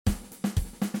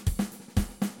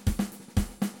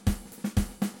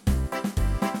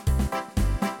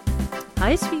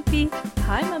Hi, Sweet Pea.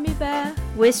 Hi, Mummy Bear.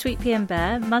 We're Sweet Pea and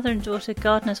Bear, mother and daughter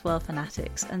gardeners world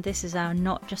fanatics, and this is our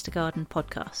Not Just a Garden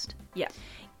podcast. Yeah.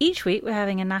 Each week we're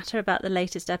having a natter about the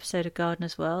latest episode of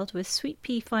Gardener's World, with Sweet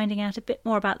Pea finding out a bit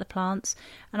more about the plants,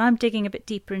 and I'm digging a bit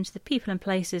deeper into the people and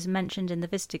places mentioned in the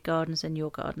visited gardens and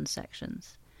your garden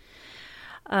sections.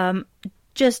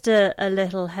 Just a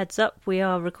little heads up, we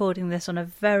are recording this on a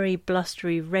very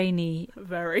blustery, rainy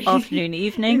afternoon,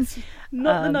 evening. It's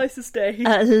not the nicest day.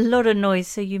 A lot of noise,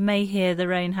 so you may hear the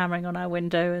rain hammering on our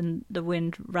window and the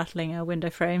wind rattling our window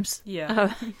frames.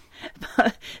 Yeah.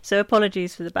 So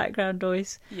apologies for the background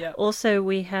noise. Yeah. Also,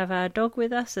 we have our dog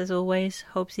with us, as always,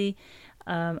 Hobbsy,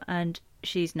 and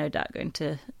she's no doubt going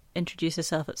to introduce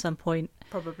herself at some point.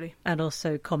 Probably. And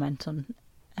also comment on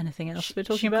anything else we're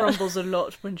talking she about. She grumbles a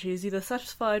lot when she's either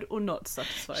satisfied or not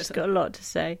satisfied. She's got a lot to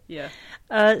say. Yeah.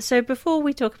 So before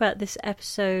we talk about this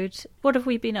episode, what have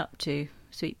we been up to,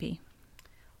 Sweet Pea?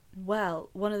 Well,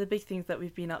 one of the big things that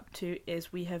we've been up to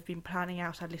is we have been planning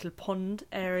out our little pond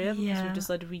area because we've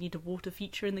decided we need a water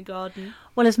feature in the garden.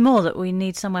 Well, it's more that we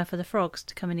need somewhere for the frogs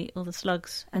to come and eat all the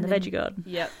slugs in the veggie garden.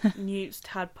 Yeah, newts,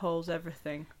 tadpoles,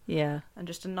 everything. Yeah. And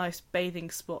just a nice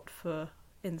bathing spot for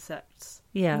insects.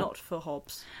 Yeah. Not for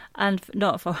hobs. And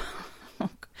not for...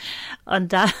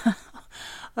 and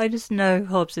I just know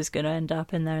Hobbs is going to end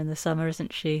up in there in the summer,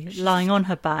 isn't she? Lying on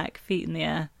her back, feet in the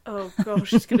air. Oh gosh,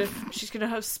 she's gonna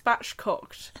have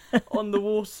spatchcocked on the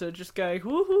water, just going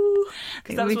woohoo.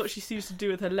 Because that's what she seems to do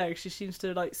with her legs. She seems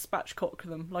to like spatchcock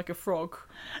them like a frog.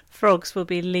 Frogs will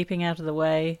be leaping out of the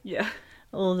way. Yeah.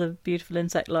 All the beautiful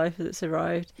insect life that's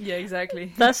arrived. Yeah,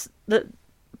 exactly. That's the...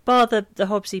 Bar the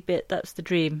Hobbsy bit, that's the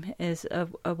dream, is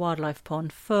a wildlife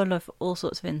pond full of all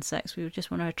sorts of insects. We just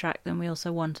want to attract them. We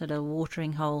also wanted a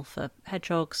watering hole for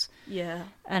hedgehogs. Yeah.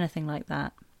 Anything like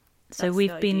that. So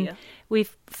that's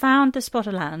we've found the spot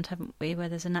of land, haven't we, where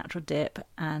there's a natural dip,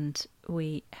 and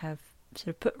we have sort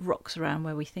of put rocks around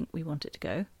where we think we want it to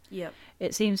go. Yep.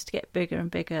 It seems to get bigger and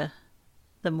bigger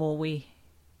the more we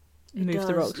move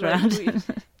the rocks around.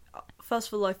 First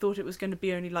of all, I thought it was going to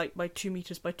be only like by 2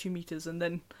 meters by 2 meters, and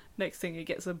then next thing it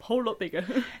gets a whole lot bigger.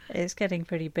 It's getting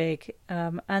pretty big.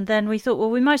 And then we thought, well,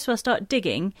 we might as well start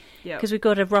digging, because we've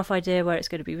got a rough idea where it's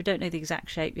going to be. We don't know the exact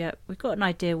shape yet. We've got an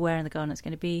idea where in the garden it's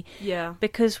going to be. Yeah.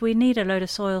 Because we need a load of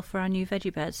soil for our new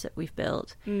veggie beds that we've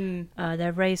built.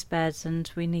 They're raised beds, and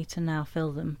we need to now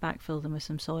backfill them with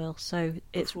some soil. So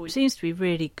it seems to be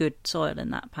really good soil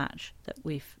in that patch that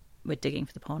we're digging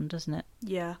for the pond, doesn't it?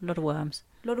 Yeah. A lot of worms.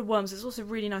 A lot of worms. It's also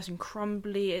really nice and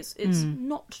crumbly. It's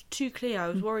not too clear. I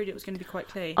was worried it was going to be quite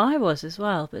clay. I was as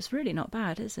well, but it's really not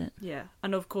bad, is it? Yeah.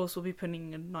 And of course we'll be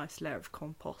putting a nice layer of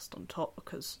compost on top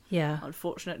because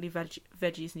unfortunately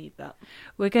veggies need that.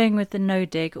 We're going with the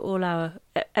no-dig.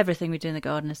 Everything we do in the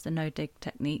garden is the no-dig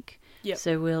technique. Yep.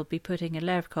 So we'll be putting a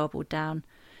layer of cardboard down,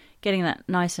 getting that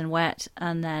nice and wet,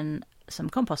 and then some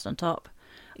compost on top.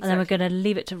 Exactly. And then we're going to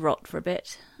leave it to rot for a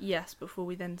bit. Yes,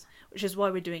 which is why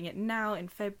we're doing it now in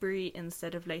February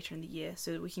instead of later in the year,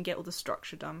 so that we can get all the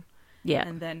structure done. Yeah.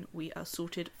 And then we are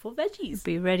sorted for veggies.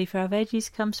 Be ready for our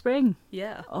veggies come spring.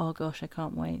 Yeah. Oh gosh, I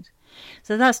can't wait.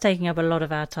 So that's taking up a lot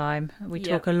of our time. We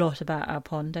talk a lot about our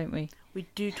pond, don't we? We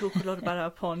do talk a lot about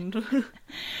our pond.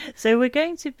 So we're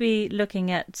going to be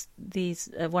looking at these,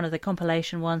 one of the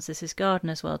compilation ones. This is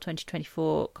Gardener's World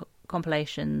 2024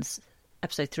 compilations,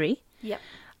 episode 3. Yep.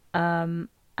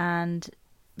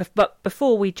 But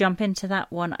before we jump into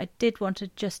that one, I did want to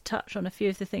just touch on a few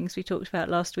of the things we talked about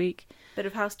last week. A bit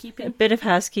of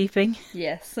housekeeping.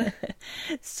 Yes.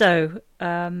 So,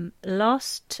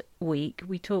 last week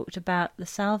we talked about the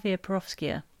Salvia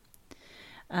perovskia.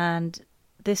 And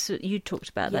you talked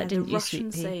about that, didn't you,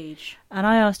 Russian sage. And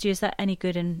I asked you, is that any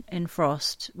good in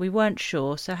frost? We weren't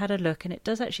sure, so I had a look, and it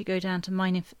does actually go down to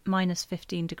minus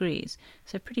 15 degrees.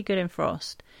 So pretty good in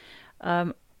frost.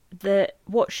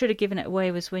 What should have given it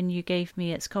away was when you gave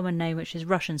me its common name, which is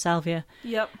Russian salvia.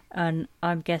 Yep. And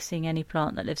I'm guessing any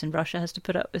plant that lives in Russia has to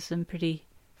put up with some pretty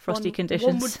frosty conditions.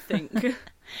 One would think.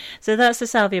 So that's the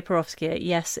Salvia perovskia.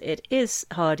 Yes, it is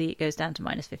hardy. It goes down to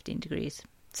minus 15 degrees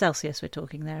Celsius. We're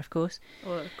talking there, of course.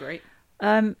 Oh, that's great.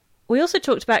 We also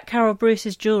talked about Carol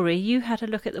Bruce's jewellery. You had a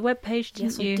look at the webpage,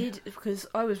 didn't you? Yes, I did, because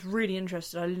I was really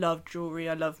interested. I love jewellery.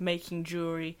 I love making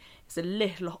jewellery. It's a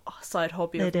little side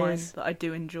hobby of mine that I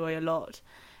do enjoy a lot.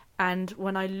 And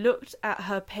when I looked at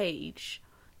her page,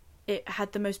 it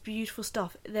had the most beautiful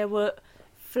stuff. There were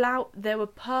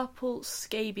purple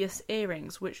scabious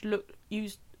earrings, which looked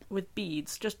used with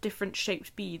beads, just different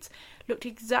shaped beads. Looked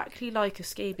exactly like a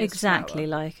scabious Exactly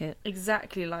flower. like it.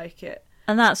 Exactly like it.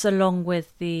 And that's along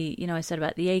with I said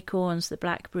about the acorns, the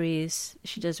blackberries,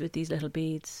 she does with these little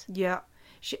beads. Yeah.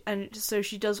 She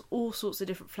does all sorts of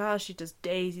different flowers. She does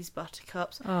daisies,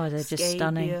 buttercups. Oh, they're just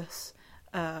stunning.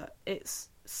 It's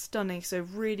stunning. So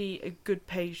really a good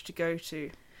page to go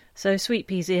to. So Sweet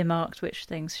Pea's earmarked which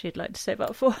things she'd like to save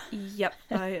up for. Yep,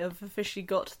 I have officially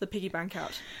got the piggy bank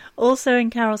out. Also in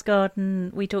Carol's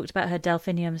garden, we talked about her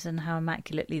delphiniums and how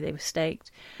immaculately they were staked.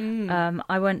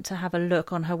 I went to have a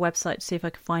look on her website to see if I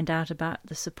could find out about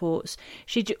the supports.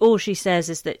 All she says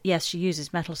is that, yes, she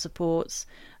uses metal supports,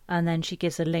 and then she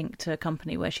gives a link to a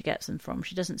company where she gets them from.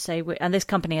 She doesn't say and this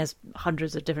company has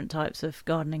hundreds of different types of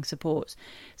gardening supports,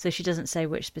 so she doesn't say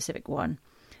which specific one.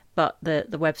 But the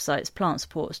website's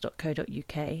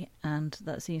plantsupports.co.uk, and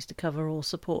that seems to cover all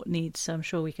support needs, so I'm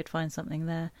sure we could find something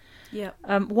there. Yeah.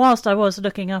 Whilst I was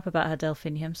looking up about her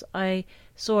delphiniums, I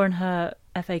saw in her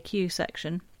FAQ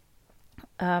section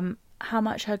how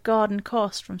much her garden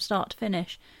cost from start to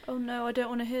finish. Oh no, I don't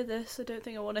want to hear this. I don't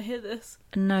think I want to hear this.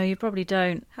 No, you probably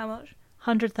don't. How much?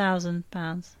 £100,000.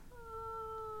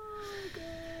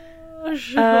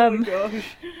 Oh my gosh.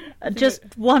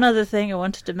 Just one other thing I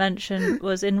wanted to mention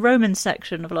was in Roman's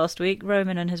section of last week,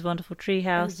 Roman and his wonderful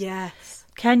treehouse. Oh, yes.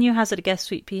 Can you hazard a guess,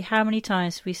 Sweet Pea, how many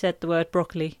times we said the word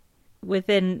broccoli?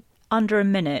 Within under a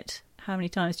minute, how many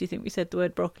times do you think we said the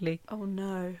word broccoli? Oh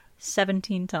no.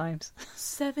 17 times.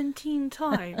 17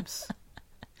 times?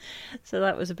 So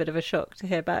that was a bit of a shock to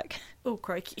hear back. Oh,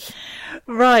 crikey.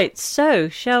 Right, so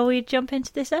shall we jump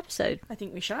into this episode? I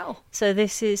think we shall. So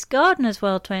this is Gardener's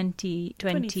World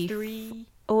 2023.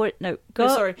 Or, no.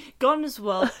 Sorry. Gardener's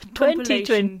World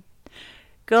 2020.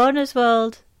 Gardener's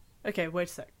World. Okay, wait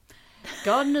a sec.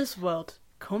 Gardener's World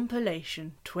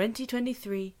Compilation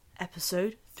 2023,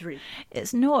 Episode 3.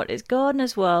 It's not. It's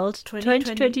Gardener's World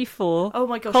 2024. Oh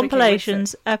my gosh.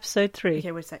 Compilations, Episode 3.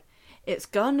 Okay, wait a sec. It's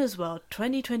Gardener's World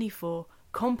 2024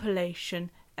 Compilation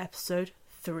Episode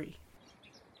 3.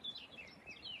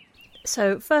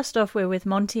 So, first off, we're with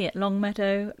Monty at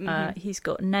Longmeadow. He's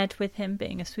got Ned with him,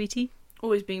 being a sweetie.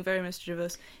 Always being very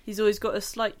mischievous. He's always got a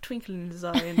slight twinkle in his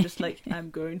eye and just like,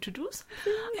 I'm going to do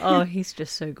something. Oh, he's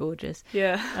just so gorgeous.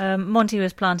 Yeah. Monty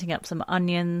was planting up some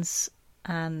onions,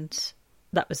 and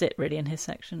that was it really in his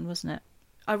section, wasn't it?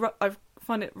 I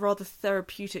find it rather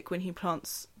therapeutic when he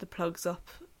plants the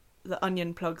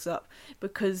onion plugs up,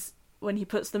 because when he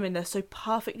puts them in, they're so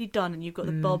perfectly done, and you've got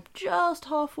the bulb just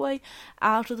halfway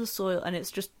out of the soil, and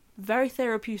it's just very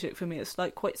therapeutic for me. It's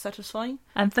like quite satisfying.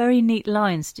 And very neat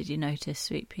lines, did you notice,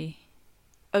 Sweet Pea?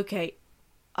 Okay,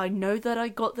 I know that I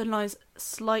got the lines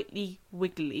slightly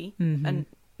wiggly, and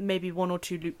maybe one or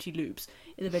two loop-de-loops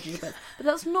in the vegetable bed, but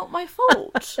that's not my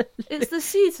fault. It's the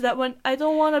seeds that went, I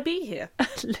don't want to be here.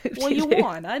 What do you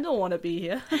want? I don't want to be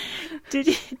here.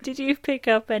 Did you pick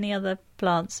up any other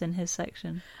plants in his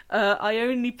section? I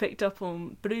only picked up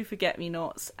on blue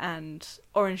forget-me-nots and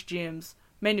orange geums,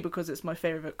 mainly because it's my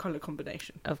favourite colour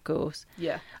combination. Of course.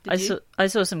 Yeah. I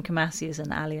saw some Camasias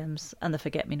and alliums and the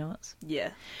forget-me-nots. Yeah.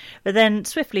 But then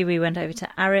swiftly we went over to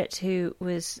Arrett, who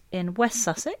was in West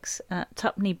Sussex at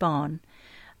Tupney Barn.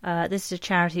 This is a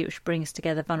charity which brings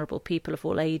together vulnerable people of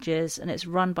all ages, and it's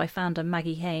run by founder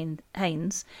Maggie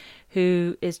Haynes,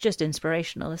 who is just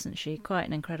inspirational, isn't she? Quite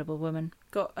an incredible woman.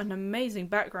 Got an amazing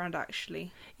background,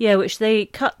 actually. Yeah, which they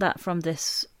cut that from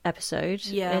this episode.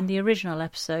 Yeah. In the original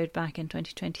episode back in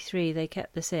 2023, they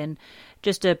kept this in.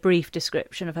 Just a brief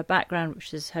description of her background,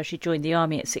 which is how she joined the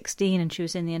army at 16, and she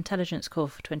was in the intelligence corps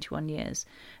for 21 years.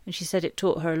 And she said it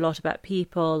taught her a lot about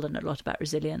people and a lot about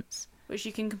resilience. Which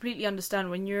you can completely understand.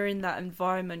 When you're in that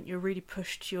environment, you're really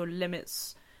pushed to your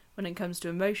limits when it comes to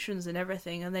emotions and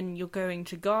everything, and then you're going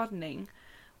to gardening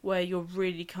where you're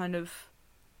really kind of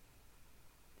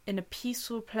in a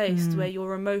peaceful place where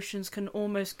your emotions can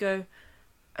almost go,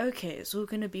 okay, it's all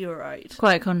going to be alright.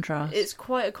 Quite a contrast. It's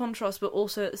quite a contrast, but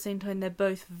also at the same time they're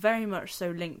both very much so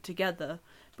linked together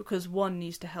because one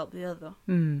needs to help the other.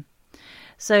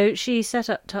 So she set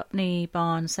up Tupney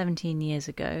Barn 17 years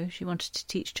ago. She wanted to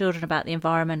teach children about the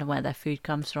environment and where their food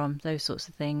comes from, those sorts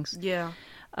of things. Yeah.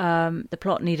 The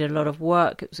plot needed a lot of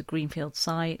work. It was a greenfield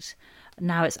site.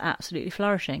 Now it's absolutely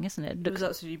flourishing, isn't it? It was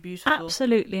absolutely beautiful.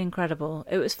 Absolutely incredible.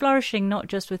 It was flourishing not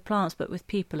just with plants but with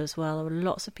people as well. There were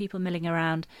lots of people milling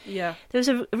around. Yeah. There was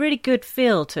a really good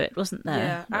feel to it, wasn't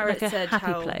there? Yeah. Like a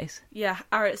happy place. Yeah,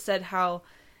 Arrett said how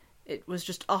it was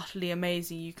just utterly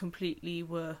amazing. You completely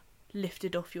were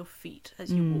lifted off your feet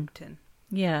as you walked in.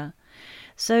 Yeah.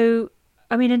 So,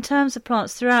 I mean, in terms of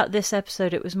plants, throughout this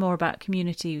episode it was more about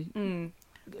community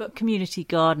but community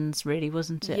gardens, really,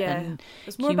 wasn't it? Yeah, and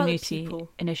it's more community about the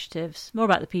people. Initiatives. More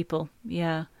about the people,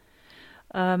 yeah.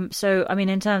 So, I mean,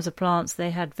 in terms of plants, they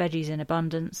had veggies in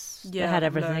abundance. Yeah, they had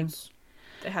everything. loads.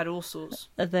 They had all sorts.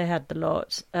 They had the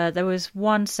lot. There was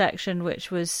one section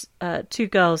which was 2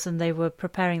 girls, and they were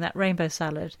preparing that rainbow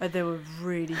salad. They were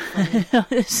really funny.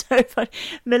 It's so funny.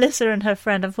 Melissa and her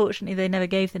friend, unfortunately, they never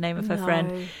gave the name of her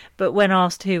friend, but when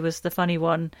asked who was the funny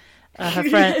one,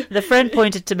 the friend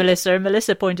pointed to Melissa, and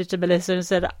Melissa pointed to Melissa and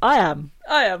said, I am,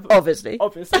 obviously.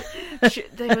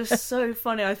 They were so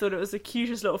funny. I thought it was the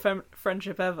cutest little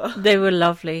friendship ever. They were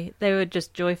lovely. They were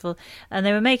just joyful, and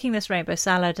they were making this rainbow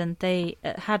salad, and they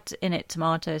had in it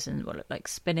tomatoes and what looked like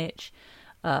spinach.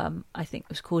 I think it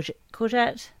was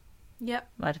courgette. Yep.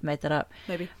 Might have made that up.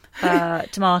 Maybe.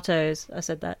 Tomatoes, I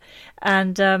said that.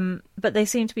 And but they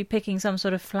seemed to be picking some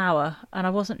sort of flower, and I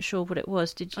wasn't sure what it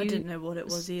was. Did you? I didn't know what it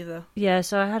was either. Yeah,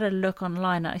 so I had a look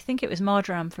online. I think it was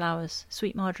marjoram flowers,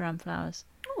 sweet marjoram flowers.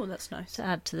 Oh, that's nice. To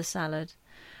add to the salad.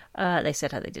 They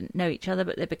said how they didn't know each other,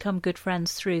 but they become good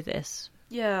friends through this.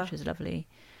 Yeah. Which is lovely.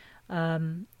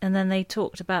 And then they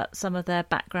talked about some of their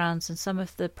backgrounds and some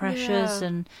of the pressures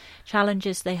and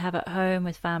challenges they have at home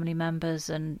with family members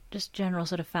and just general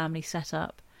sort of family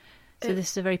setup. So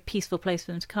this is a very peaceful place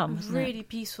for them to come, isn't it? Really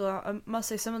peaceful. I must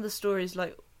say, some of the stories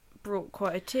brought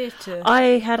quite a tear to.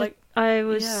 I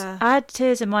had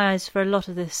tears in my eyes for a lot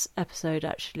of this episode.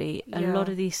 Actually, a lot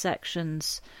of these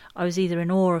sections, I was either in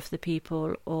awe of the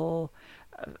people or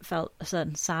felt a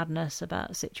certain sadness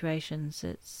about situations.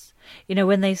 It's,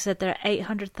 when they said there are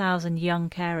 800,000 young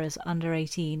carers under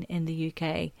 18 in the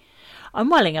UK, I'm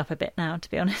welling up a bit now, to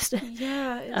be honest.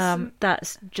 Yeah,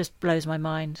 that just blows my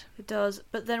mind. It does.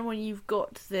 But then when you've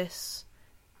got this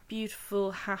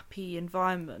beautiful, happy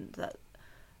environment that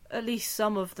at least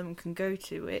some of them can go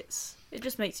to, it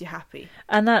just makes you happy.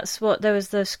 And that's what, there was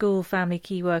the school family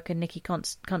key worker, Nikki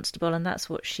Constable, and that's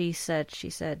what she said.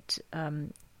 She said,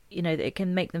 that it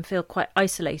can make them feel quite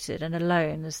isolated and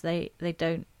alone, as they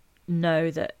don't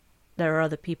know that there are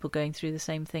other people going through the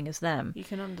same thing as them. You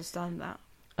can understand that.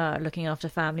 Looking after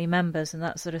family members and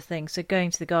that sort of thing. So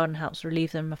going to the garden helps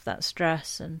relieve them of that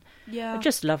stress, and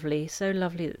just lovely. So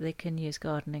lovely that they can use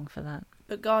gardening for that.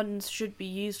 But gardens should be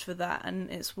used for that,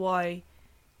 and it's why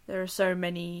there are so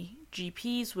many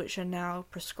GPs which are now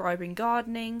prescribing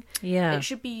gardening. Yeah. It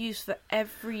should be used for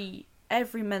every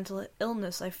mental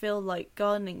illness. I feel like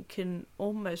gardening can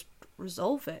almost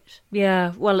resolve it.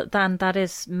 Yeah, well, then that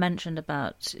is mentioned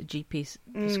about GPs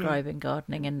prescribing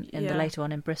gardening in the later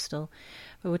one in Bristol,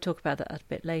 but we'll talk about that a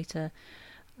bit later.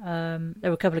 There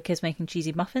were a couple of kids making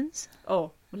cheesy muffins.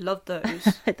 Oh, I love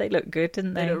those. They looked good,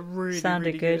 didn't they? They looked really,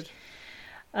 sounded really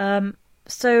good.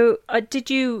 So did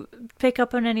you pick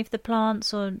up on any of the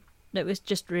plants, or it was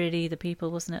just really the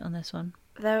people, wasn't it, on this one?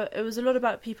 It was a lot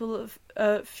about people.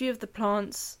 A few of the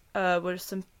plants were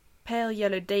some pale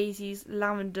yellow daisies,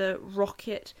 lavender,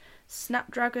 rocket,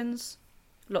 snapdragons,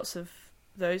 lots of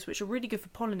those, which are really good for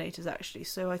pollinators, actually.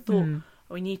 So I thought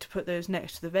we need to put those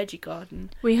next to the veggie garden.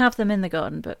 We have them in the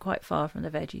garden, but quite far from the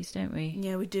veggies, don't we?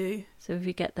 Yeah, we do. So if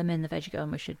we get them in the veggie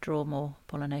garden, we should draw more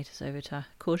pollinators over to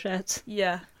courgettes.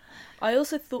 Yeah. I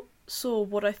also saw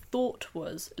what I thought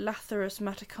was Lathyrus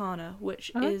maticana,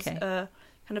 which is a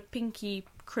kind of pinky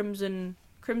crimson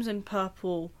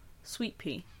purple sweet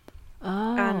pea.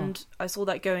 Oh. And I saw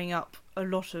that going up a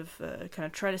lot of kind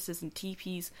of trellises and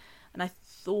teepees, and I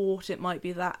thought it might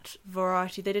be that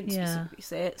variety. They didn't specifically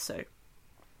say it, so...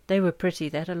 They were pretty.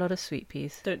 They had a lot of sweet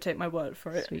peas. Don't take my word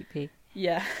for it. Sweet pea.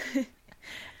 Yeah.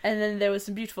 And then there was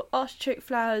some beautiful artichoke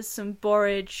flowers, some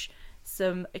borage,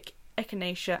 some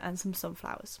echinacea, and some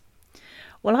sunflowers.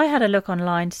 Well, I had a look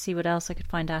online to see what else I could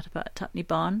find out about Tutney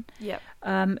Barn. Yep.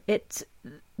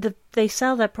 They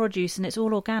sell their produce and it's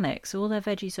all organic, so all their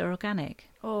veggies are organic.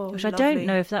 Oh, which lovely. I don't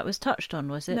know if that was touched on,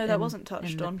 was it? No, that wasn't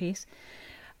touched on. The piece.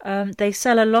 They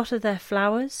sell a lot of their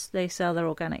flowers. They sell their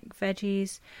organic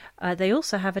veggies. They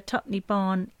also have a Tutney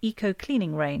Barn eco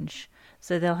cleaning range.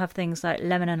 So they'll have things like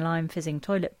lemon and lime fizzing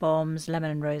toilet bombs,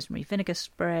 lemon and rosemary vinegar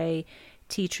spray,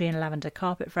 tea tree and lavender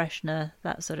carpet freshener,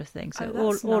 that sort of thing. So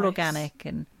all organic.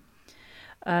 And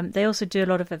they also do a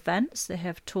lot of events. They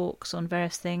have talks on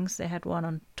various things. They had one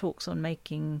on talks on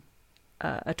making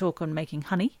a talk on making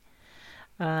honey.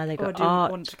 They got art.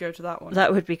 I want to go to that one.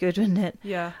 That would be good, wouldn't it?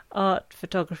 Yeah. Art,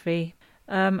 photography.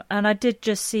 And I did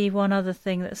just see one other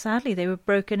thing that sadly they were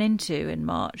broken into in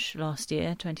March last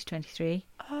year, 2023.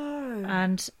 Oh.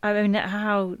 And I mean,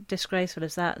 how disgraceful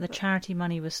is that? The charity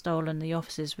money was stolen. The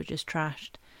offices were just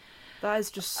trashed. That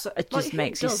is just... It just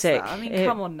makes you sick. That? I mean,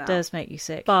 come on now. It does make you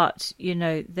sick. But,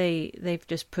 they've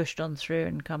just pushed on through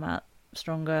and come out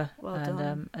stronger. Well and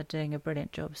done. Are doing a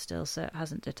brilliant job still, so it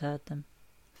hasn't deterred them.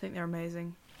 I think they're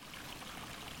amazing.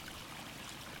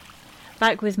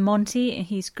 Back with Monty,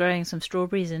 he's growing some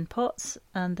strawberries in pots,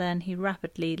 and then he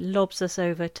rapidly lobs us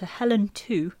over to Helen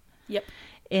 2. Yep.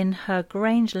 In her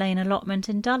Grange Lane allotment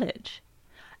in Dulwich.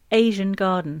 Asian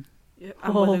garden. Yeah,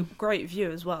 and with a great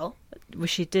view as well. Well,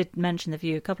 she did mention the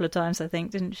view a couple of times, I think,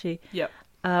 didn't she? Yep.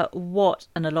 What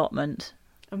an allotment.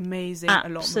 Amazing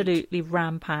Absolutely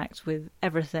ram-packed with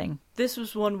everything. This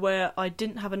was one where I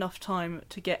didn't have enough time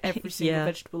to get every single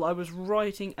vegetable. I was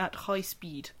writing at high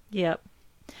speed. Yep.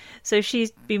 So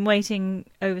she's been waiting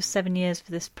over 7 years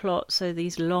for this plot, so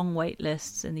these long wait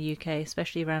lists in the UK,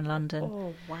 especially around London.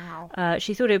 Oh, wow.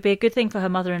 She thought it would be a good thing for her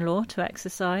mother-in-law to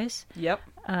exercise. Yep.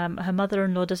 Her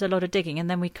mother-in-law does a lot of digging, and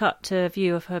then we cut to a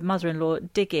view of her mother-in-law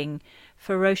digging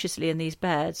ferociously in these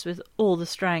beds with all the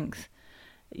strength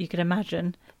you can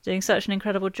imagine, doing such an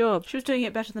incredible job. She was doing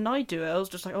it better than I do. I was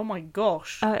just like, oh my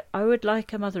gosh. I would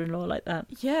like a mother-in-law like that.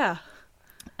 Yeah.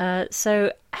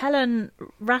 So Helen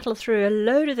rattled through a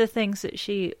load of the things that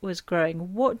she was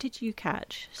growing. What did you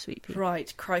catch, Sweet Pea?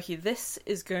 Right, crikey, this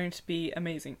is going to be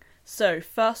amazing. So,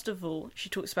 first of all, she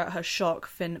talks about her shark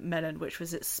fin melon, which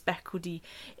was its speckledy.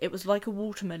 It was like a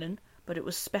watermelon, but it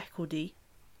was speckledy.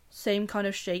 Same kind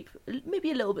of shape,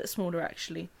 maybe a little bit smaller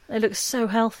actually. It looked so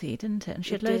healthy, didn't it? And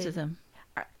she had loads of them.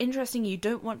 Interesting, you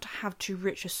don't want to have too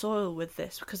rich a soil with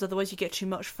this, because otherwise you get too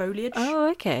much foliage. Oh,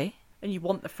 okay. And you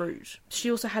want the fruit. She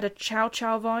also had a chow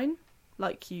chow vine,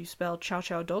 like you spell chow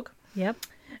chow dog. Yep.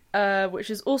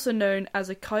 Which is also known as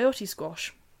a coyote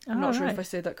squash. I'm not sure if I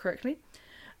said that correctly.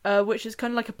 Which is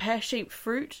kind of like a pear-shaped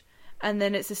fruit, and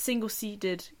then it's a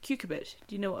single-seeded cucurbit.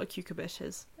 Do you know what a cucurbit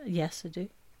is? Yes, I do.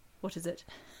 What is it?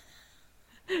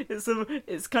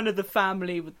 It's kind of the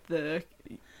family with the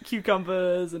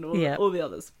cucumbers and all the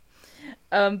others.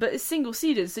 But it's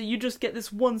single-seeded, so you just get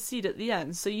this one seed at the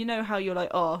end. So you know how you're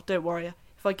like, oh, don't worry.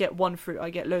 If I get one fruit,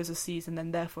 I get loads of seeds, and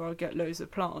then therefore I'll get loads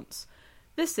of plants.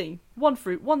 This thing, one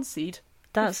fruit, one seed.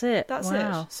 That's it. That's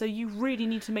wow. it. So you really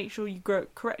need to make sure you grow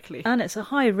it correctly. And it's a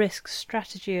high-risk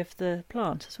strategy of the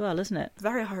plant as well, isn't it?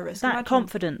 Very high risk. That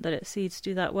confident that its seeds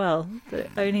do that well, that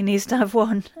it only needs to have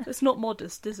one. It's not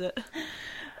modest, is it?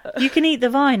 You can eat the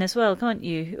vine as well, can't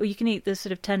you? Or you can eat the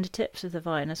sort of tender tips of the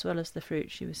vine as well as the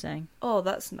fruit, she was saying. Oh,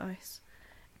 that's nice.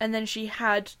 And then she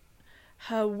had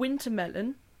her winter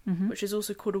melon, which is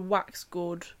also called a wax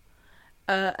gourd.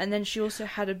 And then she also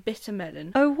had a bitter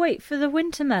melon. Oh, wait, for the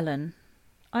winter melon,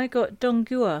 I got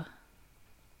donggua.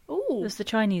 Oh, that's the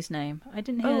Chinese name. I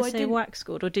didn't hear her say wax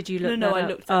gourd, or did you look No, that up? I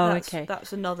looked at that. Okay.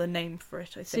 That's another name for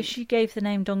it, I think. So she gave the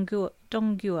name donggua.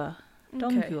 Donggua.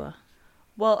 Okay.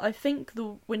 Well, I think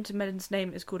the winter melon's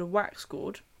name is called a wax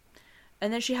gourd.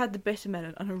 And then she had the bitter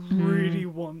melon, and I really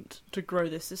want to grow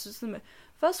this. This is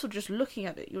first of all, just looking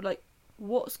at it, you're like,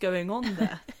 what's going on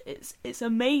there? It's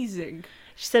amazing.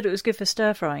 She said it was good for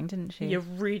stir frying, didn't she? Yeah,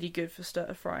 really good for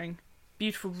stir frying.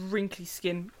 Beautiful wrinkly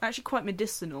skin, actually quite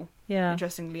medicinal. Yeah.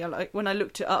 Interestingly, when I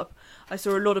looked it up, I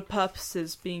saw a lot of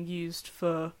purposes being used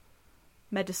for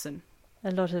medicine.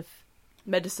 A lot of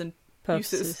medicine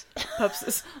purposes.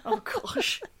 Purposes. Oh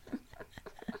gosh.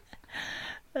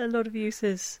 A lot of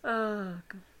uses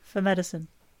for medicine.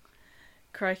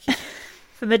 Crikey.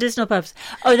 For medicinal purposes.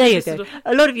 Oh, there you go.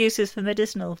 A lot of uses for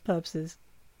medicinal purposes.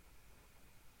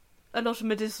 A lot of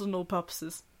medicinal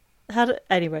purposes.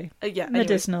 Anyway.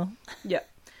 Medicinal. Yeah.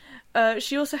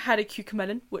 She also had a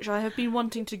cucamelon, which I have been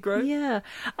wanting to grow. Yeah.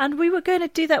 And we were going to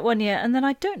do that one year, and then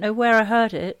I don't know where I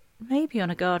heard it. Maybe on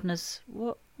a Gardener's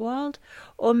Wild,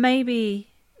 or maybe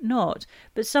not.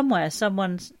 But somewhere,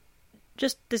 someone's...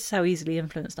 Just, this is how easily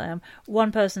influenced I am.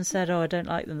 One person said, oh, I don't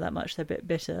like them that much, they're a bit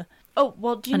bitter. Oh,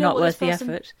 well, do you know not what worth this the person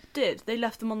effort. did? They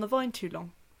left them on the vine too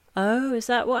long. Oh, is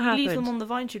that what happened? You leave them on the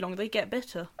vine too long, they get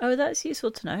bitter. Oh, that's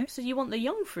useful to know. So you want the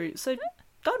young fruit, so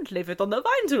don't leave it on the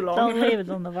vine too long. Don't leave it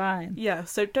on the vine. Yeah,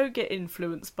 so don't get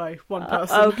influenced by one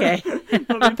person. Okay.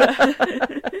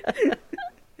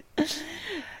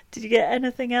 Did you get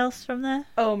anything else from there?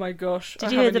 Oh my gosh, I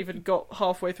haven't even got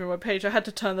halfway through my page. I had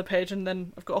to turn the page and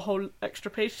then I've got a whole extra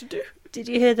page to do. Did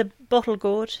you hear the bottle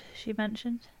gourd she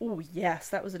mentioned? Oh yes,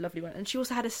 that was a lovely one. And she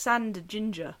also had a sand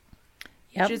ginger.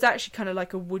 Yep. Which is actually kind of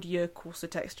like a woodier, coarser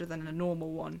texture than a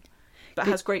normal one. But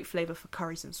has great flavour for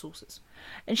curries and sauces.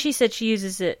 And she said she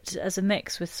uses it as a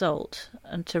mix with salt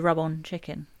and to rub on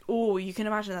chicken. Oh, you can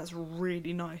imagine that's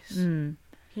really nice. Can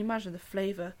you imagine the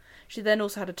flavour? She then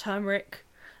also had a turmeric.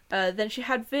 Then she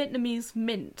had Vietnamese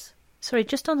mint. Sorry,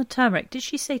 just on the turmeric. Did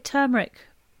she say turmeric?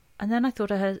 And then I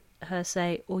thought I heard her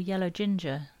say, or yellow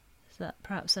ginger. Is that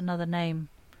perhaps another name?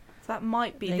 That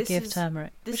might be. They give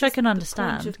turmeric, which I can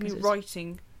understand. This is the point of me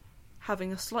writing,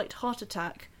 having a slight heart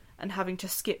attack, and having to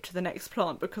skip to the next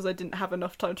plant because I didn't have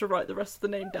enough time to write the rest of the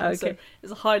name down. Okay. So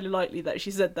it's highly likely that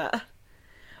she said that.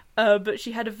 But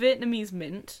she had a Vietnamese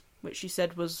mint, which she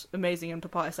said was amazing in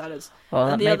papaya salads. Oh,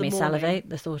 that and made me salivate,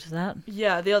 the thought of that.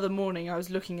 Yeah, the other morning I was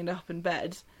looking it up in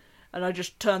bed, and I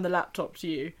just turned the laptop to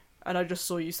you, and I just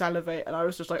saw you salivate, and I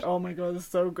was just like, oh my god, it's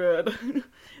so good. It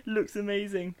looks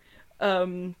amazing.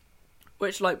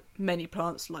 Which, like many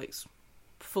plants, likes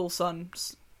full sun,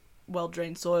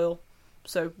 well-drained soil.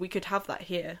 So we could have that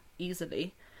here,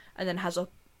 easily. And then has a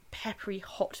peppery,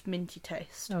 hot, minty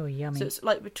taste. Oh, yummy. So it's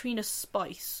like between a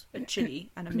spice, a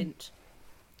chili, and a mint.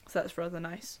 So that's rather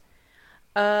nice.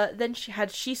 Then she had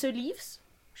shiso leaves,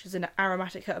 which is an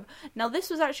aromatic herb. Now this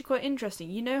was actually quite interesting.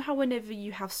 You know how whenever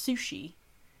you have sushi,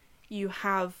 you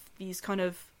have these kind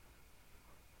of,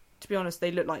 to be honest,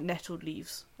 they look like nettled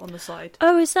leaves on the side.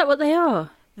 Oh, is that what they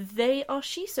are? They are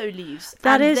shiso leaves.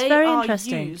 That is very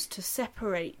interesting. They are used to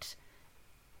separate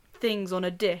things on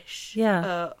a dish.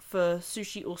 Yeah. For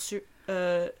sushi or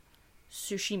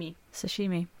sashimi.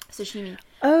 Sashimi.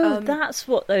 Oh, that's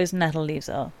what those nettle leaves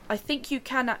are. I think you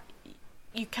can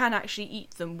actually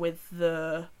eat them with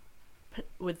the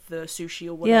sushi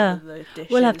or whatever the dish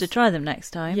We'll is. have to try them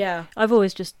next time. Yeah. I've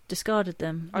always just discarded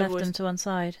them, left them to one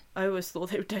side. I always thought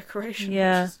they were decoration,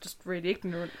 yeah. which is just really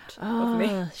ignorant of me.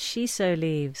 Shiso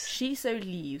leaves. Shiso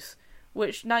leaves,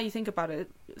 which now you think about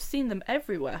it, I've seen them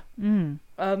everywhere. Mm.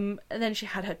 And then she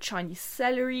had her Chinese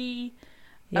celery,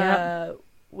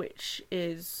 which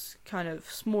is kind of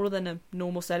smaller than a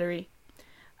normal celery.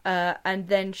 And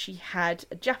then she had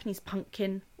a Japanese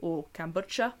pumpkin, or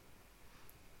kabocha,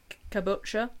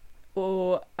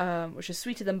 or which is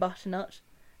sweeter than butternut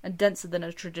and denser than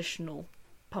a traditional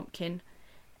pumpkin.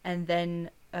 And then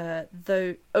and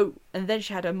then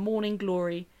she had her morning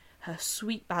glory, her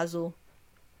sweet basil,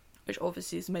 which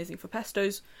obviously is amazing for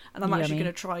pestos. And I'm actually going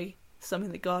to try some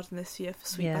in the garden this year for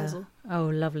sweet basil. Oh,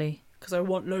 lovely. Because I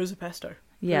want loads of pesto.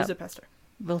 Yeah. Loads of pesto.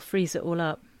 We'll freeze it all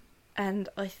up. And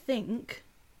I think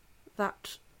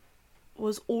that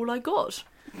was all I got.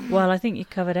 Well, I think you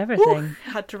covered everything.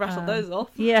 Had to rattle those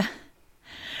off. Yeah.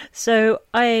 So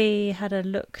I had a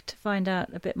look to find out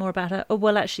a bit more about her. Oh,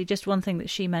 well, actually, just one thing that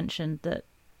she mentioned that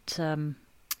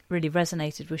really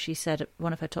resonated was she said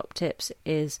one of her top tips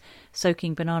is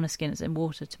soaking banana skins in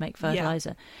water to make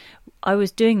fertilizer. Yeah. I was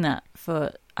doing that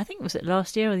for, I think, was it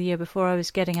last year or the year before? I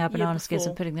was getting our banana skins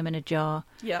and putting them in a jar.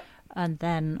 Yeah. And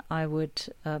then I would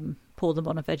pour them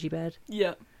on a veggie bed.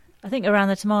 Yeah. I think around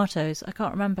the tomatoes. I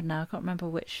can't remember now. I can't remember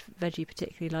which veggie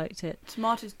particularly liked it.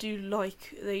 Tomatoes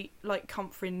they like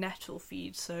comfrey nettle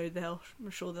feed, so I'm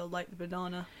sure they'll like the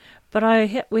banana. But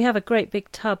we have a great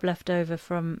big tub left over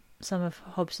from some of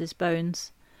Hobbs's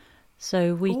bones,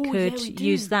 so we could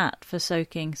use that for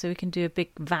soaking. So we can do a big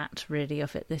vat really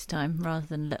of it this time rather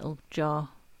than a little jar.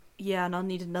 Yeah, and I'll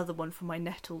need another one for my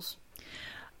nettles.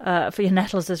 For your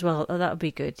nettles as well. Oh, that would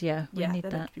be good. Yeah, we need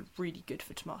that. Would be really good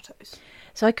for tomatoes.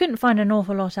 So I couldn't find an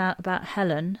awful lot out about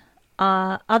Helen,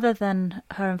 other than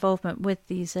her involvement with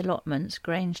these allotments,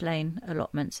 Grange Lane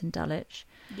allotments in Dulwich.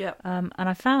 Yeah. And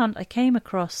I came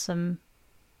across some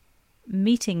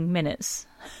meeting minutes.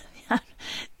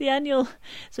 The annual.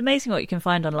 It's amazing what you can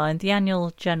find online. The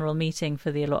annual general meeting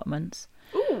for the allotments.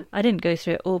 Ooh. I didn't go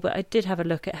through it all, but I did have a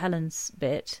look at Helen's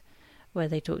bit, where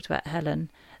they talked about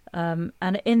Helen.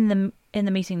 And in the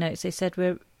meeting notes, they said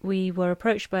we were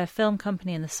approached by a film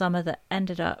company in the summer that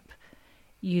ended up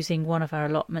using one of our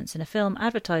allotments in a film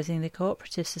advertising the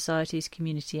Cooperative Society's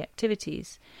community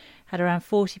activities. Had around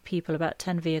 40 people, about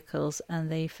 10 vehicles,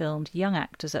 and they filmed young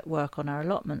actors at work on our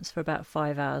allotments for about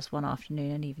 5 hours one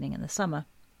afternoon and evening in the summer.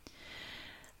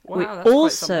 Wow, we that's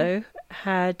also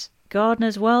had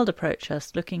Gardener's World approach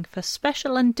us looking for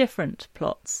special and different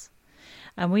plots.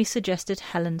 And we suggested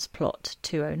Helen's plot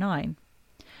 209.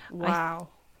 Wow.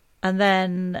 And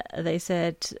then they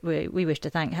said, we wish to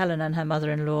thank Helen and her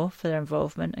mother-in-law for their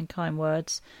involvement and kind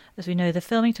words. As we know, the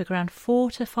filming took around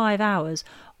 4 to 5 hours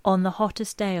on the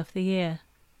hottest day of the year.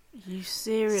 Are you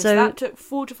serious? So, that took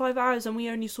 4 to 5 hours and we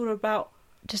only saw about...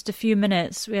 Just a few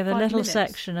minutes. We have a little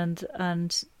section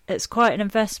and it's quite an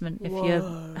investment if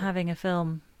you're having a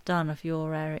film done of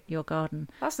your area, your garden.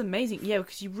 That's amazing. Yeah,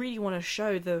 because you really want to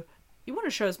show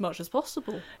as much as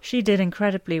possible. She did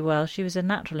incredibly well. She was a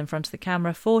natural in front of the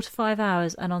camera, 4 to 5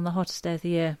 hours, and on the hottest day of the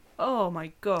year. Oh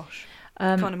my gosh.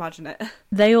 Can't imagine it.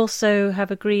 They also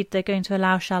have agreed they're going to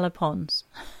allow shallow ponds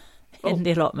in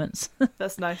the allotments.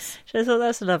 That's nice. So I thought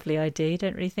that's a lovely idea. You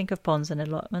don't really think of ponds in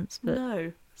allotments, but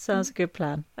no. Sounds a good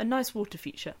plan. A nice water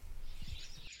feature.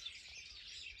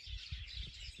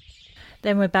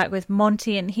 Then we're back with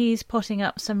Monty, and he's potting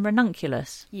up some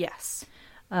ranunculus. Yes.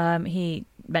 He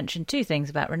mentioned 2 things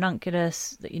about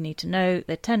ranunculus that you need to know.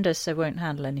 They're tender, so won't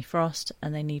handle any frost,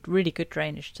 and they need really good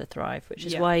drainage to thrive, which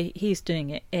is why he's doing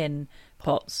it in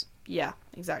pots. Yeah,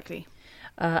 exactly.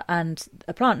 And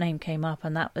a plant name came up,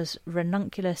 and that was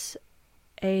Ranunculus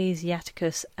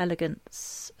Asiaticus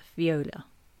elegans viola.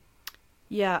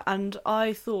 Yeah, and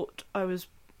I thought I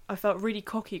felt really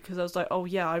cocky because I was like, oh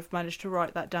yeah, I've managed to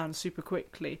write that down super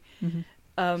quickly.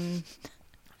 Mm-hmm.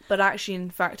 But actually, in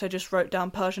fact, I just wrote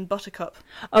down Persian buttercup.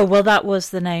 Oh, well, that was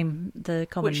the name, the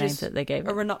common name that they gave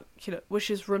it. Which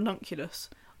is ranunculus.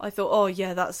 I thought, oh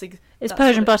yeah, that's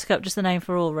Persian buttercup just the name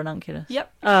for all ranunculus?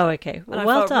 Yep. Oh, okay. Well, and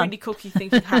well I felt done. really cocky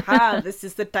thinking, haha, this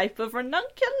is the type of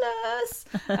ranunculus.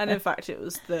 And in fact, it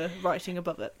was the writing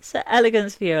above it. So,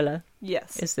 elegans viola.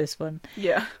 Yes. Is this one.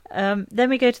 Yeah.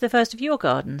 Then we go to the first of your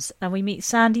gardens, and we meet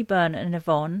Sandy Byrne and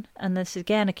Yvonne, and this is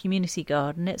again a community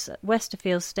garden. It's at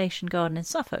Westerfield Station Garden in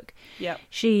Suffolk. Yeah.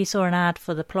 She saw an ad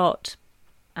for the plot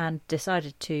and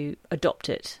decided to adopt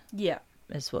it. Yeah.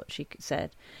 Is what she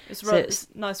said. It's a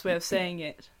nice way of saying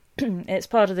it. It's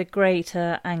part of the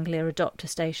Greater Anglia Adopt a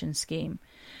Station scheme.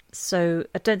 So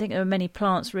I don't think there are many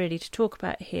plants really to talk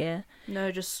about here.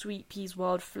 No, just sweet peas,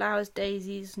 wildflowers,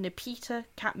 daisies, nepeta,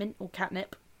 catmint or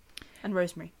catnip, and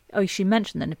rosemary. Oh, she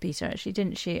mentioned the nepeta actually,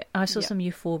 didn't she? I saw some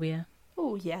euphorbia.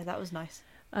 Oh yeah, that was nice.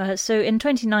 So in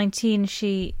 2019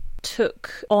 she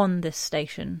took on this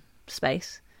station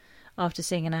space after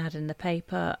seeing an ad in the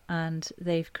paper, and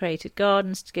they've created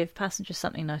gardens to give passengers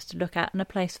something nice to look at and a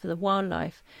place for the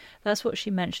wildlife. That's what she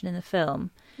mentioned in the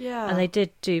film. Yeah. And they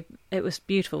did it was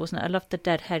beautiful, wasn't it? I loved the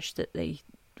dead hedge that they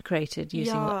created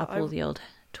using up all the old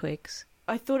twigs.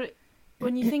 I thought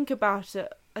when you think about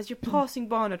it, as you're passing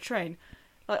by on a train,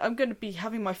 like, I'm going to be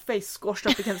having my face squashed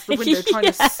up against the window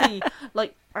trying to see,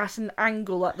 like, at an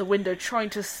angle at the window, trying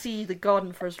to see the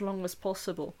garden for as long as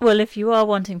possible. Well, if you are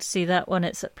wanting to see that one,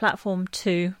 it's at platform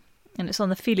 2, and it's on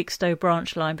the Felixstowe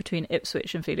branch line between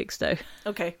Ipswich and Felixstowe.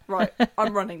 Okay, right.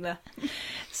 I'm running there.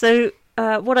 So,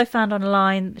 what I found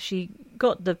online, she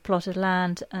got the plot of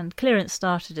land, and clearance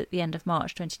started at the end of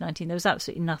March 2019. There was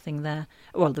absolutely nothing there.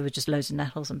 Well, there were just loads of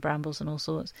nettles and brambles and all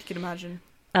sorts. You can imagine.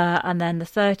 And then the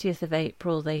 30th of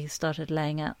April, they started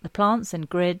laying out the plants in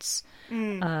grids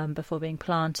before being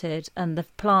planted. And the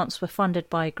plants were funded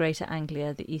by Greater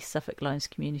Anglia, the East Suffolk Lines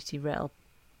Community Rail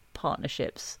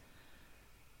Partnerships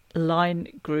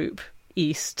Line Group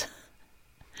East.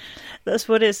 That's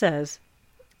what it says.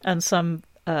 And some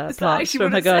plants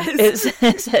from her garden.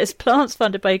 It says plants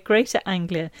funded by Greater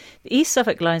Anglia, the East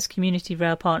Suffolk Lines Community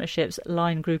Rail Partnerships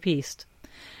Line Group East.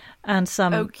 And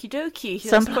some... Okie dokie,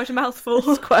 that's quite a mouthful.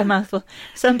 It's quite a mouthful.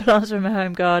 Some plants from a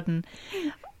home garden.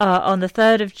 On the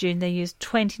 3rd of June, they used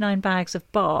 29 bags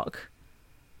of bark,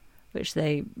 which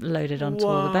they loaded onto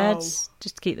all the beds,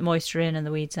 just to keep the moisture in and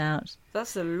the weeds out.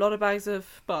 That's a lot of bags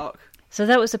of bark. So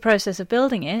that was the process of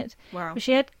building it. Wow. But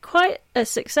she had quite a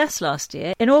success last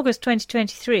year. In August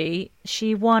 2023,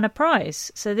 she won a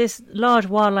prize. So this large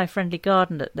wildlife-friendly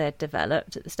garden that they'd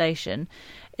developed at the station,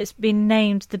 it's been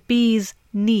named the Bees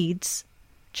Needs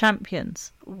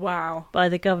Champions. Wow. By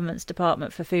the government's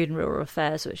Department for Food and Rural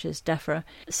Affairs, which is DEFRA.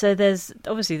 So there's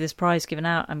obviously this prize given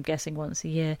out, I'm guessing once a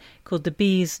year, called the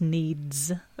Bees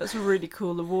Needs. That's a really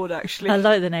cool award, actually. I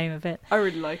like the name of it. I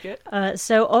really like it.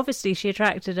 So obviously she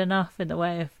attracted enough in the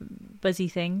way of buzzy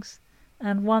things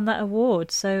and won that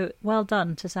award. So well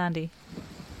done to Sandy.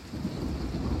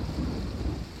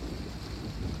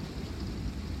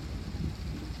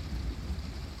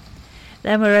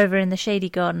 Then we're over in the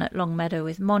shady garden at Longmeadow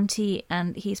with Monty,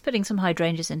 and he's putting some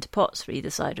hydrangeas into pots for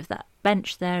either side of that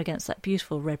bench there against that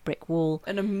beautiful red brick wall.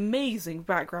 An amazing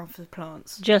background for the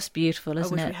plants. Just beautiful,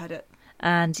 isn't it? I wish we had it.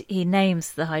 And he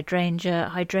names the hydrangea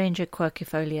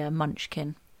quercifolia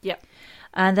Munchkin. Yep.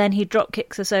 And then he drop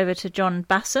kicks us over to John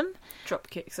Bassam. Drop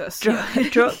kicks us.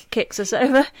 Drop kicks us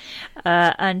over.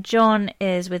 And John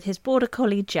is with his border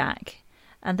collie Jack,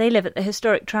 and they live at the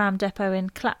historic tram depot in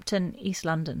Clapton, East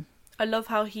London. I love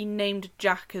how he named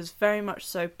Jack as very much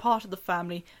so part of the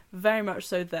family, very much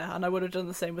so there, and I would have done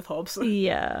the same with Hobbs.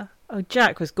 Yeah. Oh,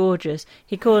 Jack was gorgeous.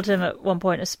 He called him at one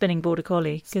point a spinning border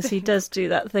collie, because he does do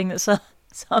that thing that some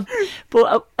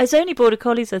it's only border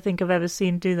collies I think I've ever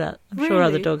seen do that. I'm sure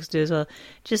other dogs do as well.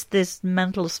 Just this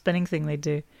mental spinning thing they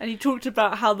do. And he talked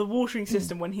about how the watering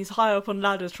system, when he's high up on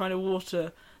ladders trying to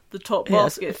water the top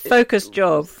basket. Focused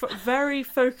job. Very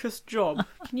focused job.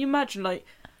 Can you imagine, like...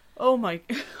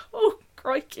 Oh,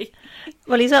 crikey.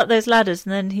 Well, he's up those ladders,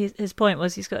 and then his point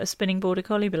was he's got a spinning border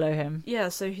collie below him. Yeah,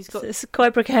 so he's got... It's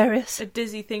quite precarious. A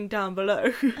dizzy thing down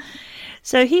below.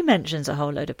 So he mentions a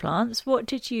whole load of plants. What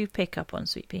did you pick up on,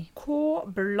 Sweet Pea?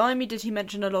 Blimey, did he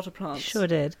mention a lot of plants. Sure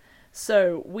did.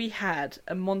 So we had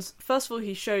first of all,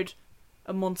 he showed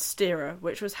a monstera,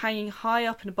 which was hanging high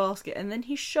up in a basket, and then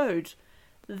he showed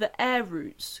the air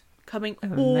roots coming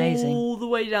all the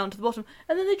way down to the bottom,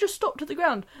 and then they just stopped at the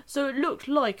ground. So it looked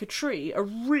like a tree, a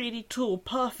really tall,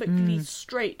 perfectly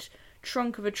straight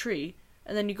trunk of a tree,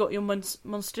 and then you got your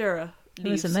monstera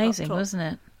leaves. It was amazing, wasn't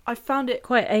it? I found it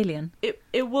quite alien.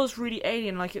 It was really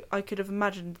alien. Like I could have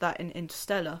imagined that in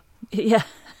Interstellar, yeah,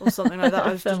 or something like that.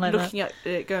 I was just like looking at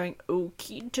it, going,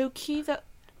 "Okie dokie, that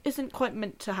isn't quite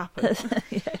meant to happen."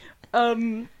 yeah.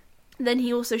 Then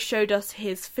he also showed us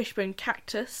his fishbone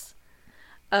cactus,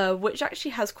 which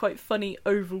actually has quite funny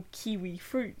oval kiwi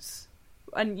fruits.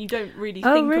 And you don't really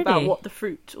think about what the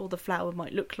fruit or the flower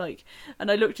might look like.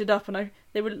 And I looked it up, and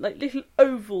they were like little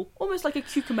oval, almost like a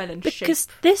cucamelon shape. Because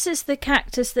this is the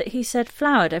cactus that he said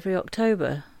flowered every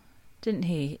October, didn't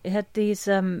he? It had these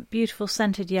beautiful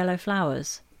scented yellow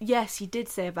flowers. Yes, he did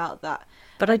say about that.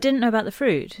 But I didn't know about the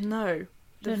fruit. No.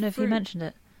 I don't know if you mentioned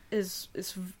it. It's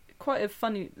quite a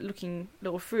funny looking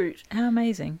little fruit. How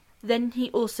amazing. Then he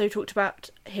also talked about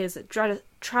his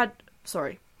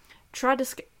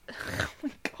oh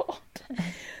my god.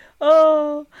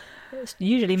 Oh. It's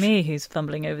usually me who's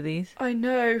fumbling over these. I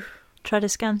know.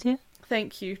 Tradescantia?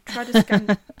 Thank you.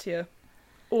 Tradescantia.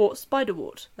 Or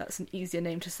spiderwort. That's an easier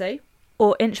name to say.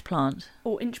 Or inch plant.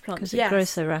 Because it grows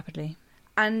so rapidly.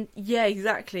 And yeah,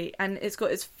 exactly. And it's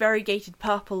got its variegated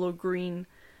purple or green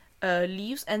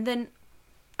leaves. And then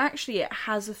actually it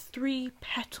has a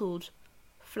 3-petaled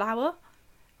flower,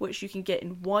 which you can get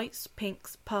in whites,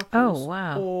 pinks, purples,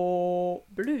 or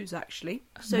blues, actually.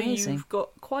 Amazing. So you've got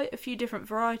quite a few different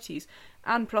varieties.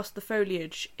 And plus the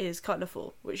foliage is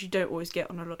colourful, which you don't always get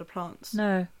on a lot of plants.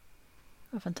 No.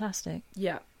 Oh, fantastic.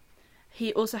 Yeah.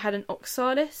 He also had an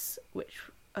oxalis, which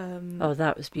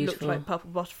that was beautiful. looked like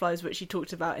purple butterflies, which he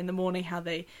talked about in the morning, how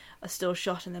they are still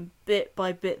shut and then bit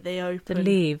by bit they open. The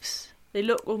leaves they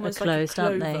look almost closed, like a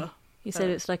clover. aren't they? He said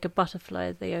it's like a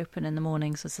butterfly they open in the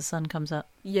mornings as the sun comes up.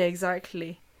 Yeah,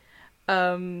 exactly.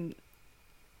 And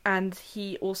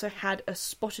he also had a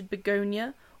spotted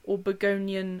begonia, or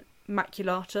Begonian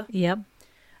maculata. Yep.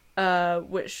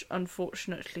 Which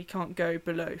unfortunately can't go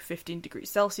below 15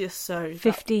 degrees Celsius. So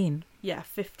 15? Yeah,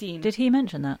 15. Did he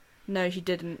mention that? No, he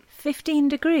didn't. 15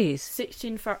 degrees?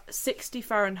 60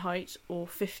 Fahrenheit or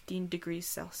 15 degrees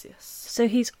Celsius. So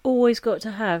he's always got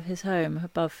to have his home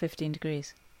above 15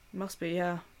 degrees? Must be,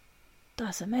 yeah.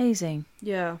 That's amazing.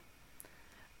 Yeah.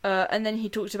 And then he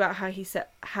talked about how he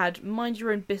had mind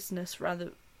your own business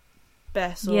rather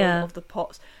bare soil of the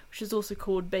pots, which is also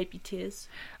called baby tears.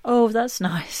 Oh, that's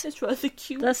nice. It's rather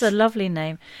cute. That's a lovely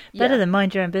name. Better than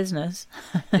mind your own business.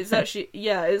 It's actually,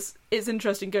 it's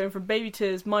interesting going from baby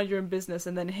tears, mind your own business,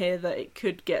 and then hear that it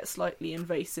could get slightly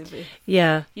invasive.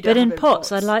 But in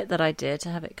pots, I like that idea to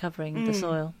have it covering the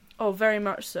soil. Oh, very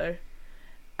much so.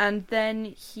 And then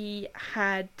he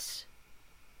had,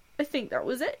 I think that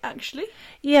was it, actually.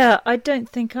 Yeah, I don't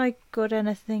think I got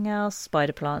anything else.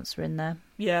 Spider plants are in there.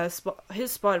 Yeah,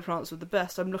 his spider plants were the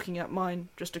best. I'm looking at mine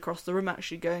just across the room,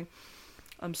 actually going,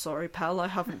 I'm sorry, pal, I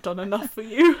haven't done enough for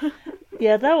you.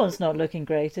 Yeah, that one's not looking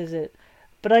great, is it?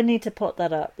 But I need to pot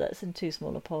that up. That's in too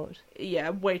small a pot. Yeah,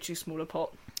 way too small a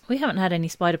pot. We haven't had any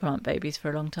spider plant babies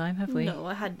for a long time, have we? No,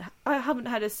 I haven't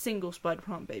had a single spider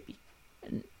plant baby.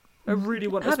 I really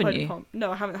want a spider plant.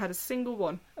 No, I haven't had a single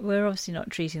one. We're obviously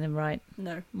not treating them right.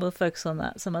 No. We'll focus on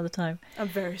that some other time. I'm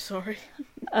very sorry.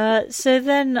 So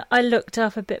then I looked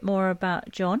up a bit more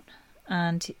about John,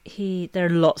 and there are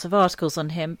lots of articles on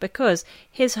him because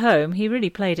his home, he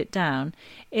really played it down,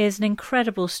 is an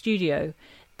incredible studio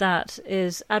that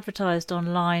is advertised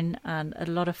online, and a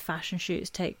lot of fashion shoots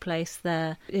take place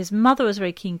there. His mother was a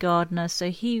very keen gardener,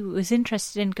 so he was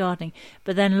interested in gardening,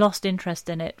 but then lost interest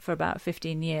in it for about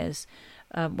 15 years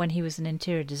when he was an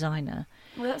interior designer.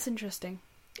 Well, that's interesting.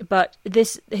 But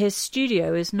his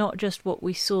studio is not just what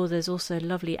we saw. There's also a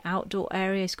lovely outdoor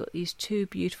area. He's got these 2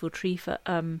 beautiful tree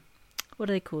ferns. What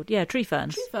are they called? Yeah, tree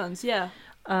ferns. Tree ferns, yeah.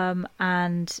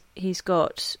 And he's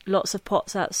got lots of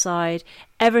pots outside.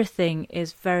 Everything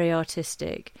is very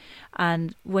artistic.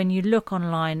 And when you look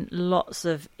online, lots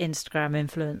of Instagram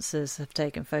influencers have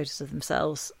taken photos of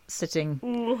themselves sitting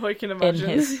I can imagine.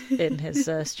 in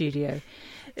his studio.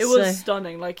 It was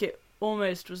stunning. Like, it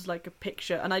almost was like a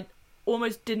picture. And I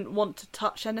almost didn't want to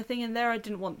touch anything in there. I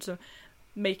didn't want to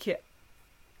make it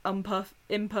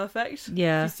imperfect.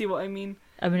 Yeah. You see what I mean?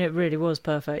 I mean, it really was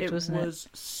perfect, wasn't it? It was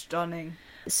stunning.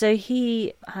 So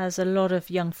he has a lot of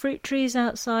young fruit trees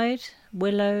outside.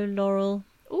 Willow, laurel.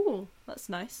 Ooh, that's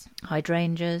nice.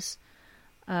 Hydrangeas.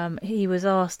 He was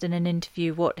asked in an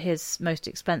interview what his most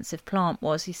expensive plant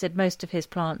was. He said most of his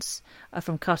plants are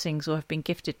from cuttings or have been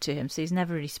gifted to him, so he's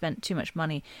never really spent too much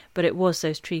money. But it was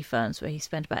those tree ferns where he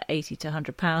spent about £80 to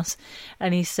 £100.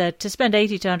 And he said to spend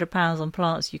 £80 to £100 on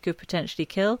plants you could potentially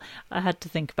kill, I had to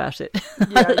think about it.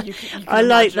 Yeah, you can I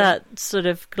like that sort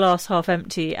of glass half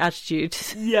empty attitude.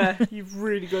 Yeah, you've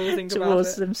really got to think about it.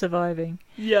 Towards them surviving.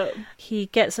 Yeah. He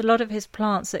gets a lot of his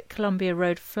plants at Columbia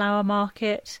Road Flower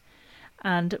Market.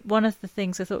 And one of the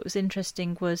things I thought was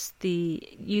interesting was the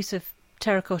use of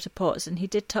terracotta pots, and he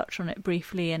did touch on it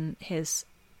briefly in his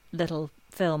little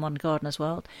film on Gardener's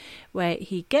World, where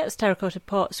he gets terracotta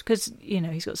pots because,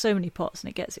 he's got so many pots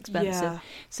and it gets expensive. Yeah.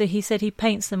 So he said he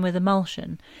paints them with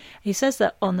emulsion. He says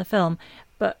that on the film,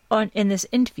 but in this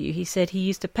interview he said he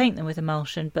used to paint them with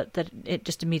emulsion, but that it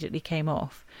just immediately came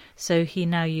off. So he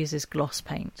now uses gloss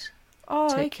paint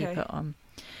to keep it on.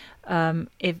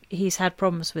 If he's had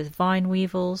problems with vine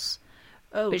weevils,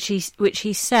 which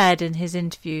he said in his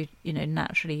interview,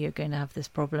 naturally you're going to have this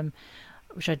problem,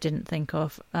 which I didn't think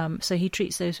of. So he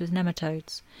treats those with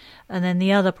nematodes. And then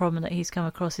the other problem that he's come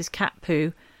across is cat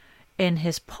poo in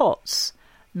his pots.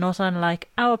 Not unlike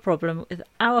our problem with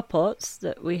our pots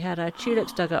that we had our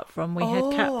tulips dug up from, we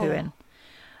had cat poo in.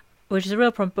 Which is a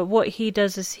real problem, but what he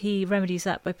does is he remedies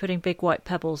that by putting big white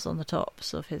pebbles on the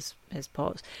tops of his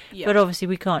pots. Yep. But obviously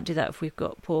we can't do that if we've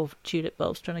got poor tulip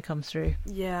bulbs trying to come through.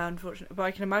 Yeah, unfortunately. But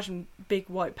I can imagine big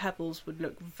white pebbles would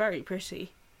look very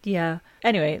pretty. Yeah.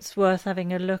 Anyway, it's worth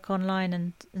having a look online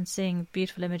and seeing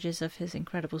beautiful images of his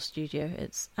incredible studio.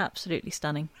 It's absolutely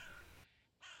stunning.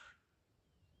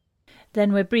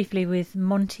 Then we're briefly with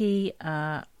Monty.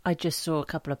 I just saw a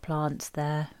couple of plants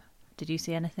there. Did you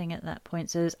see anything at that point?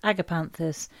 So there's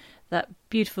agapanthus, that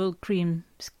beautiful cream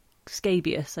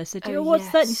scabious. I said, what's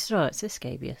that? And you said, it's a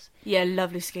scabious. Yeah,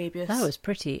 lovely scabious. That was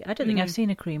pretty. I don't think I've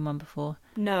seen a cream one before.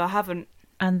 No, I haven't.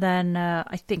 And then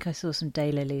I think I saw some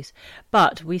daylilies.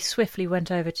 But we swiftly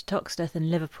went over to Toxteth in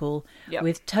Liverpool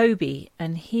with Toby,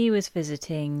 and he was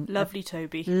visiting... Lovely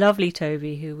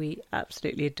Toby, who we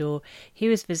absolutely adore. He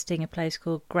was visiting a place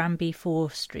called Granby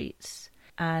 4 Streets.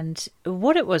 And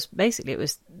what it was, basically, it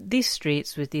was these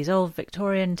streets with these old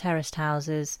Victorian terraced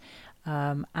houses,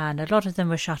 and a lot of them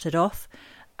were shuttered off,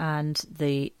 and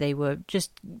they were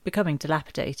just becoming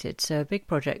dilapidated. So a big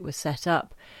project was set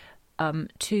up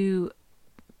to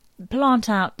plant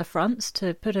out the fronts,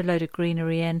 to put a load of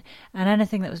greenery in, and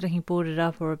anything that was looking boarded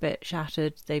up or a bit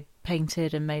shattered, they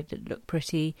painted and made it look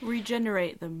pretty.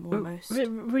 Regenerate them, almost.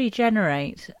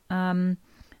 Regenerate.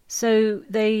 So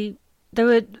it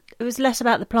was less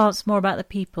about the plants, more about the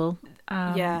people.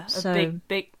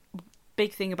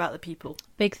 Big thing about the people.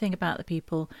 Big thing about the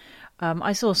people.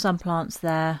 I saw some plants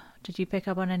there. Did you pick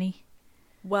up on any?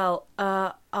 Well,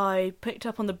 I picked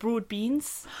up on the broad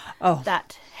beans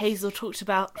that Hazel talked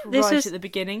about at the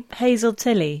beginning. Hazel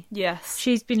Tilley. Yes.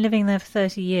 She's been living there for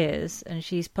 30 years and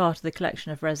she's part of the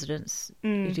collection of residents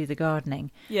who do the gardening.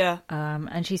 Yeah.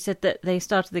 And she said that they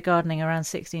started the gardening around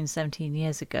 16, 17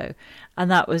 years ago.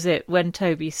 And that was it. When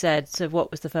Toby said, so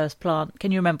what was the first plant?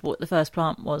 Can you remember what the first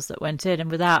plant was that went in? And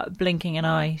without blinking an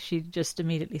eye, she just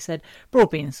immediately said,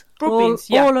 broad beans. All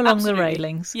along absolutely. The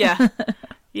railings. Yeah.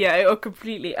 Yeah,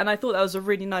 completely. And I thought that was a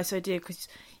really nice idea because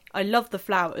I love the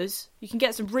flowers. You can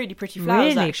get some really pretty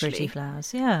flowers, really actually. Pretty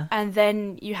flowers, yeah. And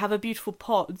then you have a beautiful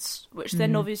pods, which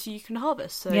then obviously you can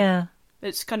harvest. So yeah.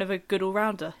 It's kind of a good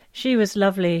all-rounder. She was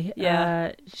lovely.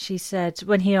 Yeah. She said,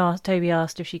 when Toby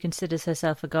asked if she considers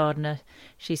herself a gardener,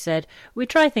 she said, we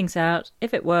try things out.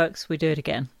 If it works, we do it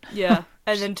again. Yeah.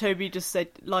 And then Toby just said,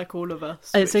 like all of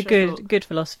us. It's a good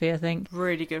philosophy, I think.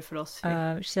 Really good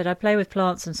philosophy. She said, I play with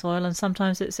plants and soil and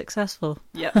sometimes it's successful.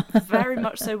 Yeah, very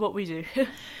much so what we do.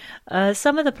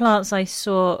 Some of the plants I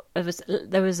saw,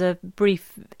 there was a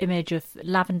brief image of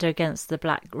lavender against the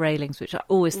black railings, which I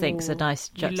always think is a nice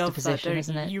juxtaposition,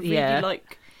 isn't it? You really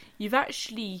you've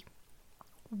actually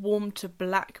warmed to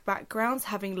black backgrounds,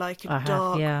 having like a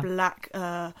dark black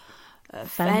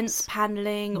fence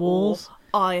panelling, walls,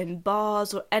 or iron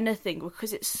bars or anything,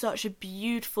 because it's such a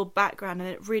beautiful background and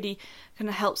it really kind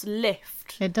of helps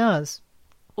lift. It does.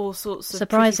 All sorts of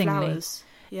surprisingly pretty flowers.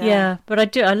 Yeah,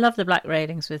 but I love the black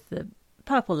railings with the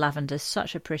purple lavender.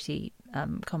 Such a pretty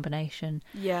combination.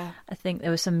 Yeah. I think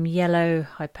there was some yellow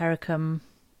hypericum.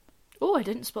 Oh, I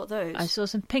didn't spot those. I saw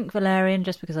some pink valerian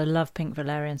just because I love pink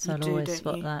valerian, so I'll always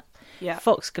spot that. Yeah.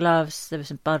 Foxgloves, there were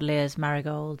some buddleias,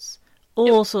 marigolds,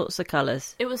 all sorts of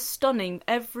colours. It was stunning.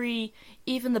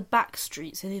 Even the back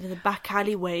streets and even the back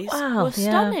alleyways were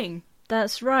stunning.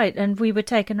 That's right. And we were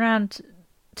taken round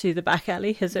to the back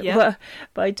alley, as it were,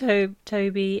 by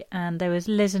Toby, and there was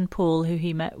Liz and Paul, who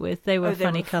he met with. They were a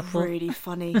funny couple. Really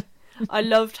funny. I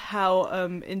loved how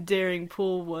endearing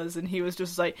Paul was, and he was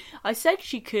just like, I said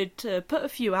she could put a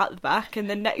few out the back, and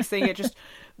then next thing it just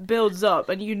builds up,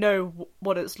 and you know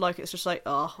what it's like. It's just like,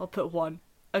 oh, I'll put one.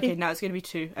 Okay, now it's going to be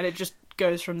two, and it just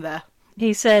goes from there.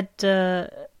 He said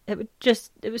it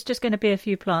was just going to be a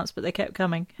few plants, but they kept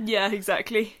coming. Yeah,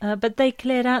 exactly. But they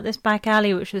cleared out this back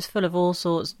alley, which was full of all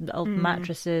sorts of old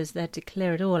mattresses. They had to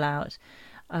clear it all out.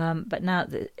 But now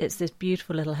it's this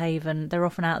beautiful little haven. They're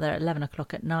often out there at 11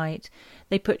 o'clock at night.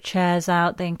 They put chairs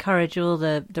out. They encourage all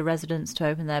the residents to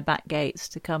open their back gates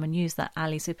to come and use that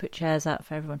alley. So they put chairs out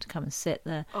for everyone to come and sit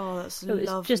there. Oh, that's lovely.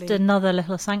 It's just another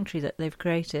little sanctuary that they've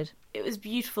created. It was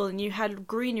beautiful, and you had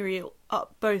greenery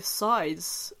up both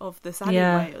sides of this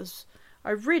alleyway. Yeah.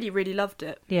 I really, really loved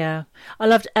it. Yeah. I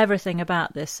loved everything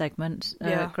about this segment.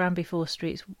 Granby 4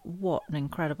 Streets, what an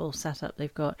incredible setup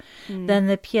they've got. Then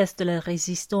the pièce de la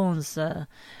résistance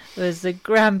was the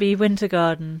Granby Winter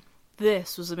Garden.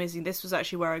 This was amazing. This was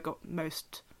actually where I got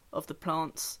most of the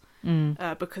plants.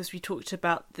 Because we talked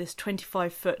about this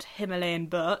 25-foot Himalayan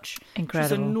birch.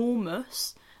 Incredible. Which is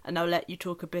enormous. And I'll let you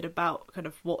talk a bit about kind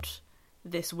of what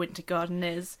this winter garden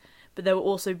is. But there were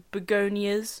also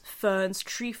begonias, ferns,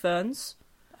 tree ferns.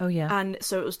 Oh, yeah. And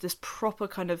so it was this proper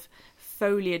kind of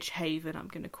foliage haven, I'm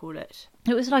going to call it.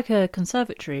 It was like a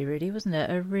conservatory, really, wasn't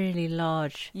it? A really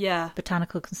large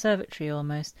botanical conservatory,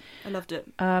 almost. I loved it.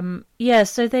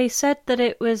 So they said that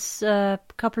it was a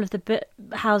couple of the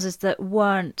houses that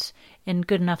weren't in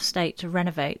good enough state to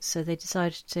renovate, so they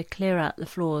decided to clear out the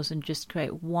floors and just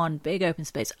create one big open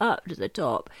space up to the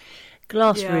top.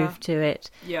 Glass roof to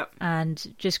it,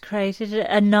 and just created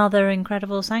another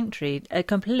incredible sanctuary,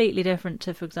 completely different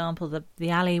to, for example, the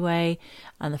alleyway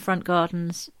and the front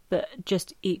gardens, but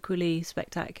just equally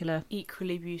spectacular,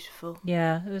 equally beautiful.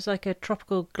 Yeah, it was like a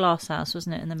tropical glass house,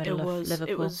 wasn't it, in the middle of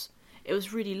Liverpool? It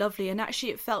was really lovely, and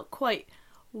actually it felt quite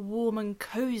warm and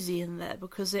cosy in there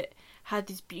because it had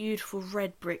these beautiful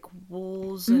red brick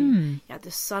walls and you had the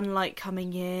sunlight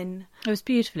coming in. It was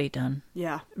beautifully done.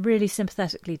 Yeah. Really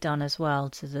sympathetically done as well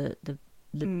to the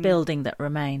building that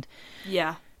remained.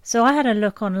 Yeah. So I had a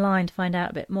look online to find out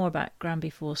a bit more about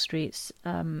Granby 4 Streets.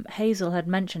 Hazel had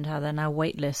mentioned how there are now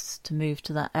wait lists to move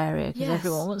to that area because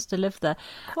everyone wants to live there.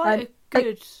 Quite a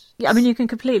good... I mean, you can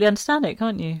completely understand it,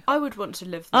 can't you? I would want to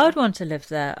live there. I would want to live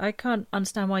there. I can't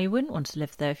understand why you wouldn't want to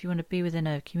live there if you want to be within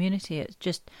a community. It's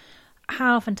just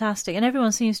how fantastic. And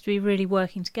everyone seems to be really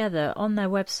working together. On their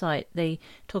website, they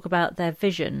talk about their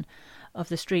vision of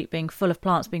the street being full of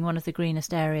plants, being one of the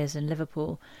greenest areas in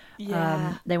Liverpool.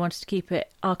 Yeah. They wanted to keep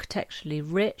it architecturally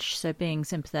rich, so being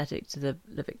sympathetic to the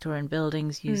Victorian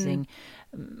buildings, using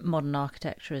modern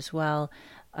architecture as well.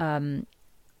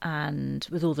 And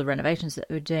with all the renovations that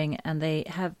they were doing, and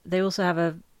they also have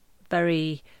a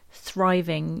very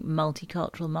thriving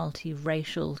multicultural,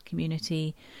 multiracial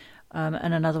community.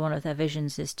 And another one of their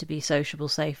visions is to be sociable,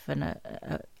 safe, and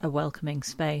a welcoming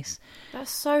space.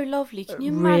 That's so lovely. Can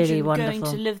you imagine going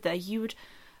to live there? You would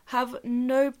have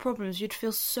no problems. You'd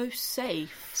feel so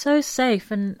safe. So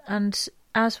safe, and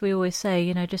as we always say,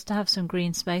 you know, just to have some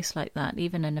green space like that,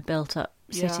 even in a built-up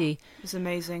city, it's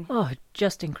amazing. Oh,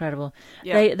 just incredible.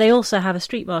 Yeah. They also have a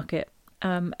street market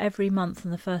every month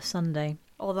on the first Sunday.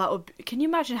 Oh, that would be... Can you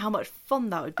imagine how much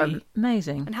fun that would be?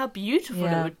 Amazing. And how beautiful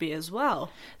it would be as well.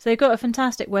 So they've got a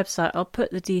fantastic website. I'll put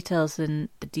the details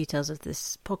of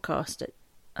this podcast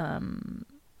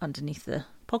underneath the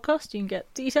podcast. You can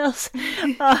get details.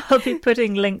 I'll be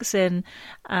putting links in,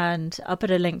 and I'll put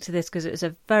a link to this because it's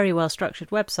a very well structured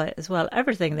website as well.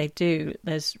 Everything they do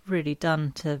is really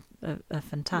done to a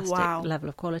fantastic level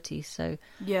of quality. So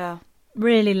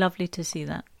really lovely to see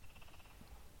that.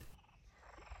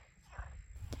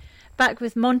 Back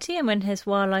with Monty, and in his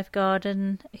wildlife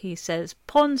garden, he says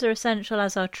ponds are essential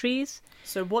as are trees.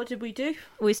 So what did we do?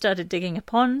 We started digging a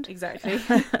pond. Exactly.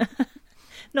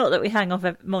 Not that we hang off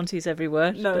Monty's every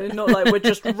word. No, not like we're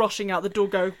just rushing out the door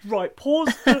going, right,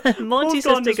 pause. Monty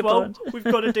says dig a pond. We've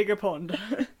got to dig a pond.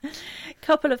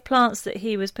 Couple of plants that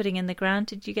he was putting in the ground.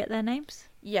 Did you get their names?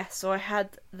 Yes, so I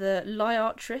had the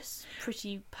Liatris,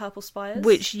 pretty purple spires.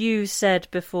 Which you said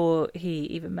before he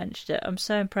even mentioned it. I'm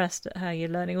so impressed at how you're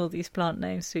learning all these plant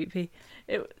names, Sweet Pea.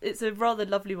 It's a rather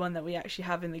lovely one that we actually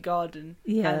have in the garden.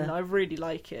 Yeah. And I really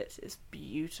like it. It's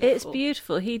beautiful. It's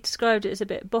beautiful. He described it as a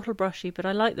bit bottle brushy, but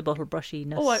I like the bottle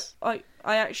brushiness. Oh,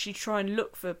 I actually try and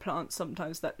look for plants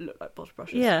sometimes that look like bottle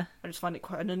brushes. Yeah. I just find it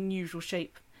quite an unusual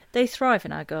shape. They thrive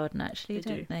in our garden, actually,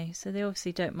 don't they? So they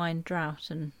obviously don't mind drought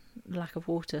and lack of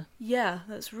water. Yeah,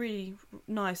 that's really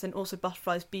nice. And also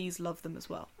butterflies, bees love them as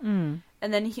well. Mm.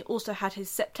 And then he also had his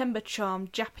September charm,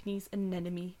 Japanese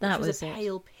anemone, which was a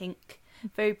pale pink.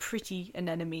 Very pretty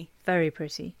anemone. Very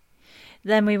pretty.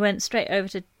 Then we went straight over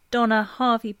to Donna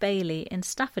Harvey Bailey in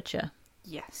Staffordshire.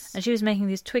 Yes. And she was making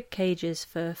these twig cages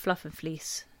for fluff and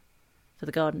fleece for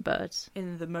the garden birds.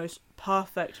 In the most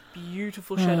perfect,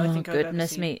 beautiful shed I think I've ever seen.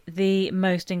 Goodness me. The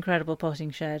most incredible potting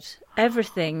shed.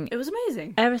 Everything. It was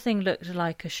amazing. Everything looked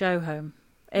like a show home.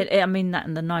 I mean that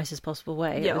in the nicest possible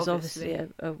way. Yeah, it was obviously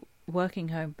a working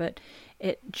home, but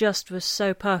it just was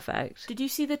so perfect. Did you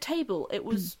see the table? It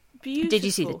was beautiful. Did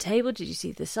you see the table? Did you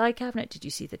see the side cabinet? Did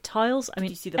you see the tiles? Did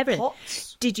you see the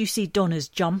pots? Did you see Donna's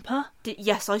jumper?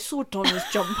 Yes, I saw Donna's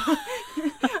jumper.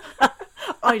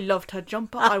 I loved her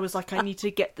jumper. I was like, I need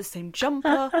to get the same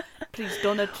jumper. Please,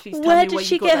 Donna, please tell me where you got that jumper. Where did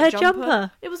she get her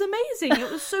jumper? It was amazing.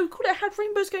 It was so cool. It had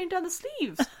rainbows going down the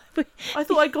sleeves. I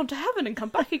thought I'd gone to heaven and come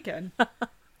back again.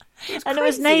 And it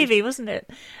was navy, wasn't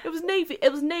it? It was navy.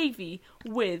 It was navy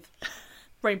with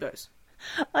rainbows.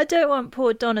 I don't want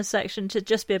poor Donna's section to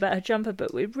just be about her jumper,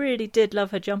 but we really did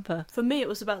love her jumper. For me, it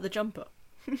was about the jumper.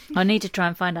 I need to try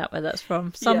and find out where that's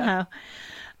from somehow.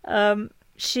 Yeah.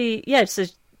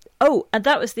 And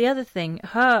that was the other thing.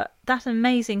 That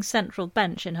amazing central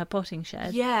bench in her potting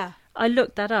shed. Yeah. I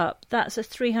looked that up. That's a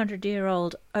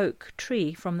 300-year-old oak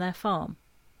tree from their farm.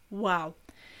 Wow.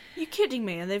 You're kidding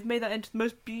me, and they've made that into the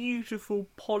most beautiful,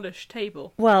 polished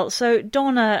table. Well, so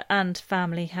Donna and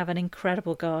family have an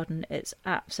incredible garden. It's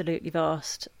absolutely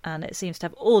vast, and it seems to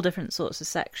have all different sorts of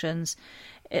sections.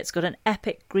 It's got an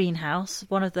epic greenhouse,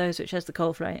 one of those which has the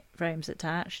coal frames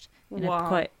attached. Wow.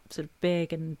 Quite sort of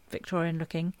big and Victorian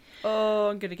looking. Oh,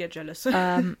 I'm going to get jealous.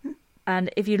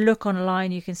 And if you look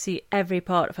online, you can see every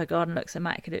part of her garden looks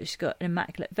immaculate. She's got an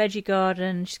immaculate veggie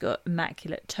garden. She's got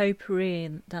immaculate topiary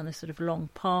and down this sort of long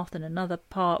path, and another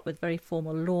part with very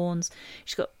formal lawns.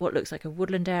 She's got what looks like a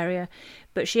woodland area.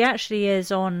 But she actually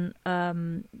is on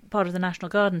part of the National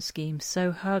Garden Scheme, so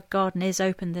her garden is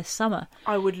open this summer.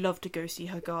 I would love to go see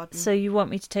her garden. So you want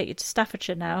me to take you to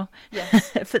Staffordshire now? Yes.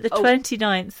 For the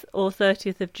 29th or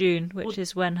 30th of June, which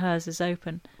is when hers is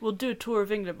open. We'll do a tour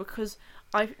of England because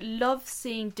I love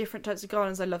seeing different types of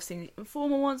gardens. I love seeing the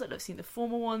informal ones. I love seeing the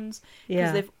formal ones.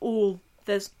 Because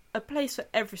there's a place for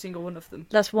every single one of them.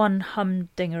 That's one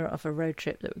humdinger of a road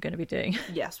trip that we're going to be doing.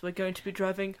 Yes, we're going to be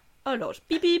driving a lot.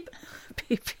 Beep, beep.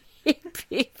 Beep, beep,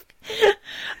 beep.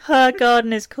 Her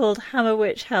garden is called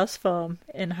Hammerwich House Farm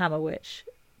in Hammerwich,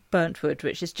 Burntwood,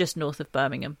 which is just north of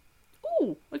Birmingham.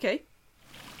 Oh, okay.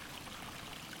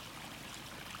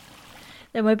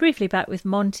 Then we're briefly back with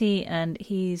Monty, and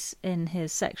he's in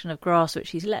his section of grass which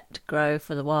he's let grow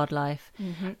for the wildlife.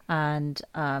 Mm-hmm.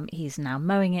 And he's now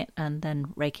mowing it and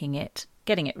then raking it,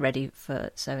 getting it ready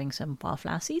for sowing some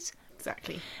wildflower seeds.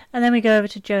 Exactly. And then we go over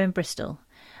to Joe in Bristol.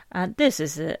 This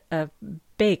is a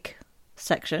big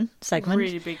segment.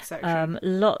 Really big section.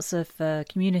 Lots of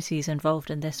communities involved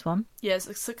in this one. Yeah, it's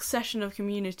a succession of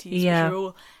communities which are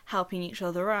all helping each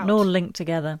other out. And all linked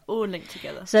together.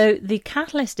 So the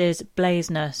catalyst is Blaze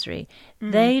Nursery.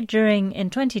 They, in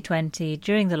 2020,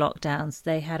 during the lockdowns,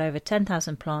 they had over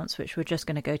 10,000 plants which were just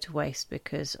going to go to waste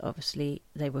because obviously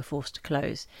they were forced to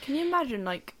close. Can you imagine,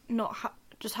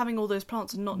 just having all those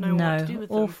plants and not knowing what to do with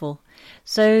them? Awful.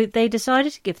 So they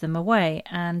decided to give them away,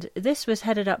 and this was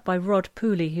headed up by Rod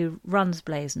Pooley, who runs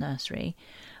Blaze Nursery.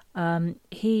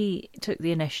 He took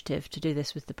the initiative to do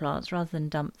this with the plants rather than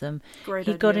dump them. Great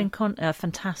he idea. got in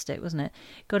fantastic, wasn't it?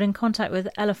 Got in contact with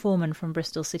Ella Foreman from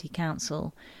Bristol City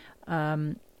Council,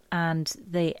 and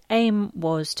the aim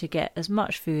was to get as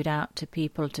much food out to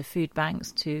people, to food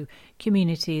banks, to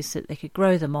communities, so that they could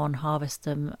grow them on, harvest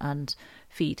them, and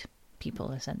feed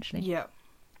people, essentially. Yeah.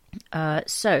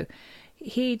 So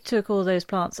he took all those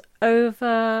plants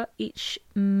over each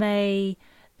May.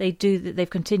 They've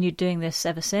continued doing this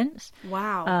ever since.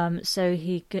 Wow. So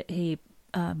he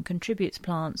contributes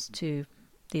plants to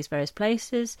these various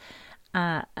places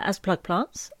as plug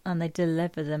plants, and they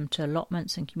deliver them to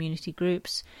allotments and community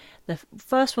groups. The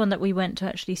first one that we went to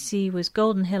actually see was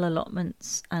Golden Hill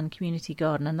Allotments and Community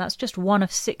Garden, and that's just one of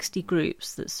 60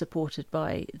 groups that's supported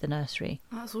by the nursery.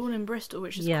 That's all in Bristol,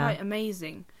 which is quite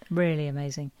amazing. Really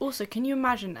amazing. Also, can you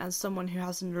imagine, as someone who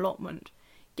has an allotment,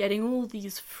 getting all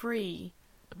these free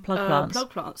plug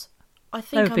plants? I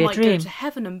think I might go to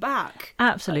heaven and back.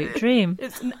 Absolute dream.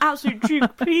 It's an absolute dream.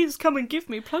 Please come and give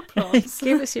me plug plants.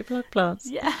 Give us your plug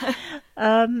plants. Yeah.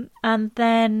 And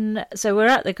then, so we're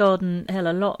at the Golden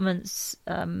Hill allotments.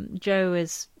 Joe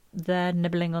is there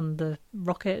nibbling on the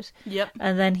rocket. Yep.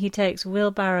 And then he takes a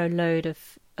wheelbarrow load of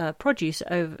produce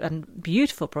and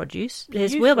beautiful produce.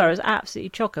 His wheelbarrow was absolutely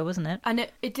chocker, wasn't it? And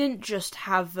it didn't just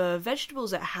have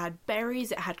vegetables. It had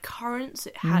berries, it had currants,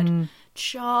 it had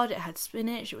chard, it had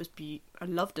spinach. It was I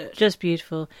loved it. Just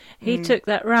beautiful. He took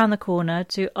that round the corner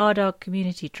to Ardagh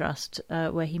Community Trust,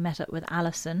 where he met up with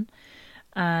Alison.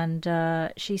 And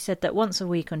she said that once a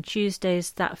week on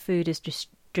Tuesdays, that food is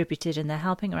distributed, and they're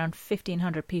helping around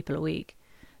 1,500 people a week.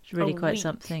 It's really quite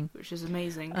something. Which is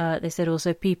amazing. They said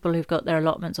also people who've got their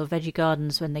allotments or veggie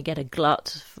gardens, when they get a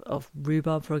glut of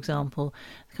rhubarb, for example,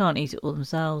 they can't eat it all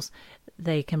themselves,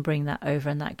 they can bring that over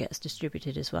and that gets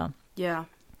distributed as well. Yeah.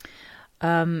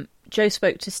 Joe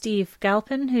spoke to Steve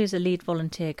Galpin, who's a lead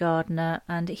volunteer gardener,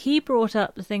 and he brought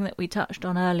up the thing that we touched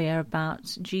on earlier about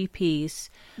GPs.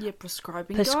 Yeah,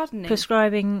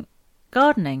 prescribing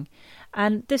gardening.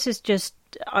 And this is just,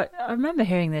 I remember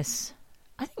hearing this,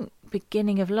 I think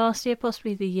beginning of last year,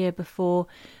 possibly the year before.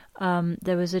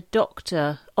 There was a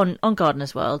doctor on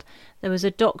Gardener's World. There was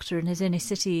a doctor in his inner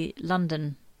city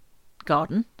London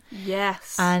garden.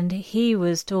 Yes. And he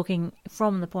was talking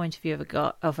from the point of view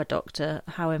of a doctor,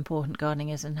 how important gardening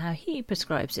is and how he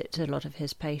prescribes it to a lot of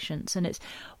his patients. And it's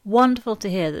wonderful to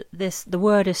hear that the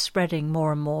word is spreading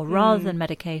more and more. Rather than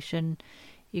medication,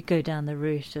 you go down the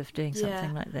route of doing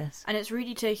something like this. And it's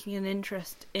really taking an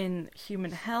interest in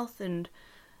human health and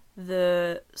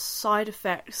the side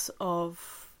effects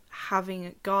of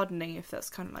having gardening, if that's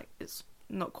kind of like, it's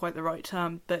not quite the right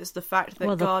term, but it's the fact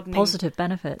that gardening, the positive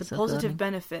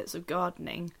benefits of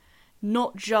gardening,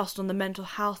 not just on the mental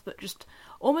health, but just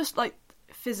almost like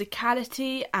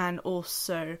physicality, and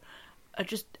also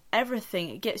just everything.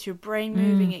 It gets your brain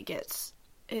moving. It gets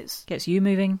you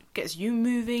moving.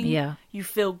 Yeah, you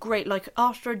feel great. Like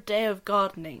after a day of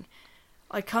gardening,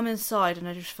 I come inside and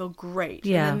I just feel great.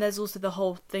 Yeah. And then there's also the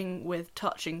whole thing with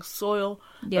touching soil.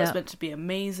 Yeah. That's meant to be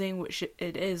amazing, which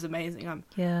it is amazing.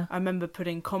 I remember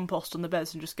putting compost on the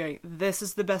beds and just going, this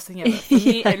is the best thing ever. For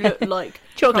me, it looked like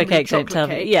chocolate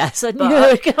cake. Yes, I knew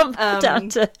it would come down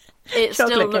to it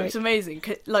still looks amazing.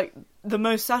 Like, the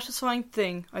most satisfying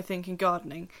thing, I think, in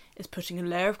gardening is putting a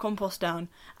layer of compost down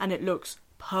and it looks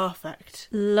perfect.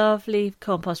 Lovely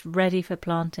compost ready for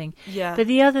planting. Yeah. But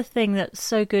the other thing that's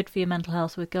so good for your mental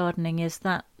health with gardening is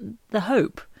that the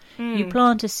hope. You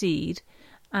plant a seed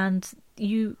and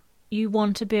you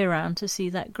want to be around to see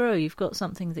that grow. You've got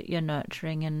something that you're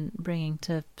nurturing and bringing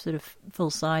to sort of full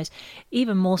size.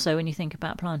 Even more so when you think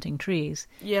about planting trees.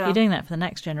 Yeah. You're doing that for the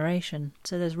next generation.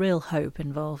 So there's real hope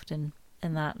involved in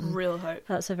that. And real hope.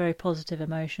 That's a very positive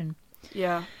emotion.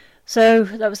 Yeah. So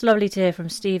that was lovely to hear from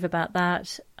Steve about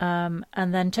that. And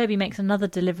then Toby makes another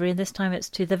delivery, and this time it's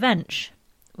to The Vench,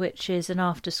 which is an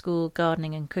after-school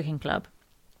gardening and cooking club.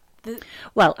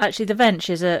 Well, actually, The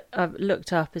Vench is I've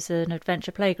looked up, as an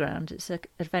adventure playground. It's an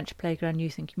adventure playground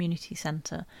youth and community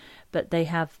centre, but they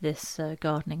have this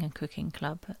gardening and cooking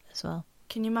club as well.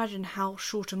 Can you imagine how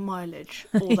short a mileage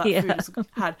all that food has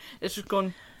had? It's just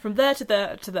gone from there to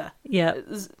there to there. Yeah.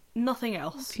 There's nothing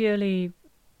else. Purely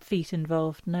feet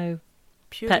involved, no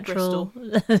pure petrol.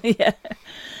 Yeah.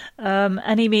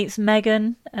 And he meets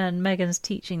Megan, and Megan's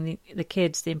teaching the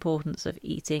kids the importance of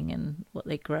eating and what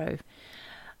they grow.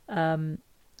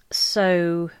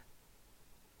 So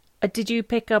did you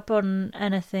pick up on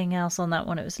anything else on that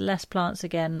one? It was less plants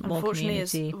again, more community.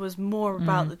 Unfortunately, it was more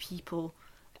about the people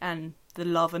and the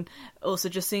love, and also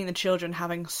just seeing the children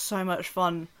having so much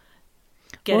fun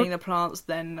getting the plants,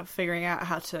 then figuring out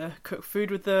how to cook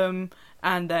food with them,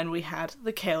 and then we had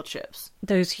the kale chips.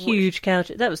 Those huge kale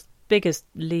chips. That was the biggest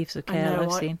leaves of kale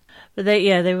I've seen. But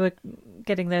they were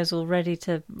getting those all ready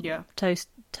to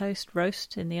toast,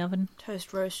 roast in the oven.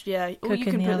 Toast, roast, yeah. Or you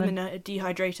can put them in a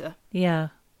dehydrator. Yeah.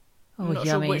 Oh, I'm not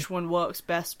yummy. sure which one works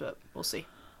best, but we'll see.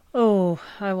 Oh,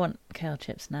 I want kale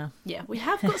chips now. Yeah, we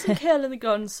have got some kale in the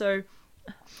garden, so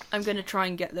I'm going to try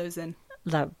and get those in.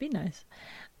 That would be nice.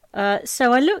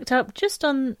 So I looked up just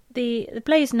on the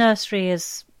Blaze Nursery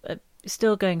is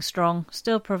still going strong,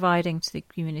 still providing to the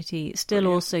community. Still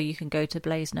also you can go to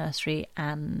Blaze Nursery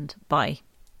and buy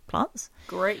plants.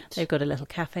 Great. They've got a little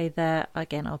cafe there.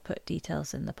 Again, I'll put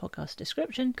details in the podcast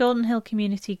description. Golden Hill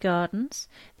Community Gardens.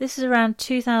 This is around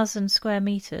 2,000 square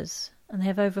metres. And they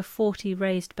have over 40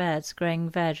 raised beds growing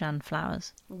veg and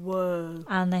flowers. Whoa.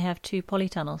 And they have 2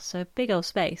 polytunnels, so big old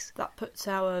space. That puts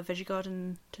our veggie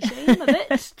garden to shame a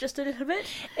bit, just a little bit.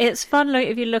 It's fun,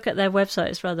 if you look at their website,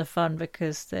 it's rather fun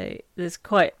because there's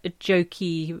quite a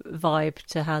jokey vibe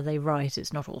to how they write.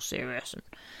 It's not all serious.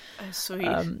 Oh,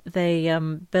 sweet. They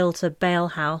built a bale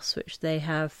house, which they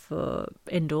have for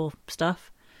indoor stuff.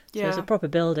 So it's a proper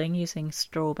building using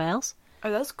straw bales.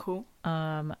 Oh, that's cool.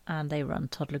 And they run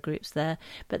toddler groups there.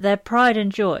 But their pride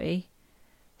and joy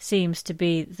seems to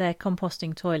be their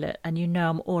composting toilet, and you know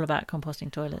I'm all about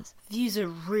composting toilets. These are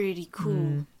really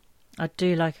cool. I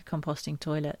do like a composting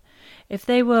toilet. If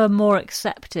they were more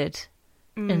accepted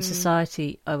in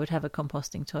society, I would have a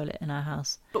composting toilet in our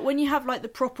house. But when you have like the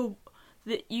proper,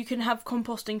 that you can have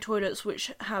composting toilets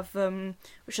which have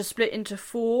which are split into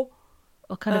 4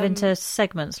 or kind of into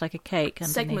segments like a cake.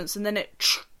 Underneath. Segments, and then it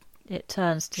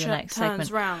turns to the next turns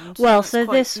segment. Round. Well, so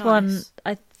this nice. one,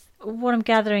 what I'm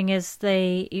gathering is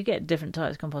you get different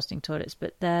types of composting toilets,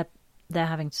 but they're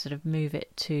having to sort of move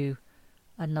it to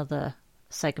another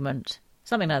segment,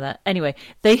 something like that. Anyway,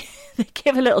 they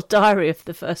give a little diary of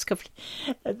the first couple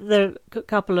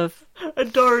of a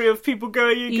diary of people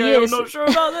going. Yes. I'm not sure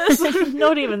about this.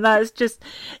 Not even that. It's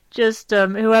just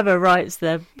whoever writes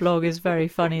their blog is very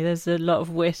funny. There's a lot of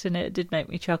wit in it. It did make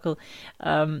me chuckle.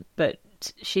 But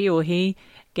she or he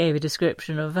gave a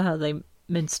description of how they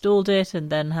installed it, and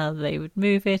then how they would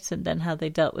move it, and then how they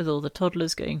dealt with all the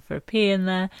toddlers going for a pee in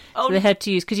there. So they had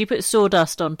to use, because you put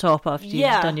sawdust on top after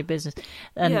you've done your business,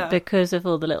 and because of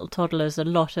all the little toddlers, a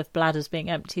lot of bladders being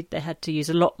emptied, they had to use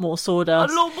a lot more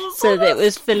sawdust, so that it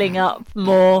was filling up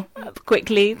more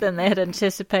quickly than they had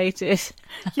anticipated.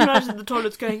 Can you imagine the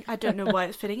toilets going, I don't know why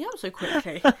it's filling up so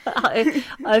quickly?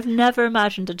 I've never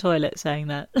imagined a toilet saying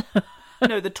that.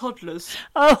 No, the toddlers.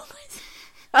 Oh.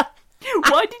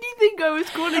 Why did you think I was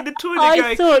calling the toilet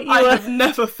I have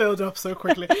never filled up so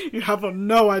quickly. You have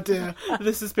no idea.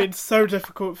 This has been so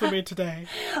difficult for me today.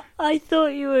 I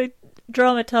thought you were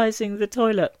dramatising the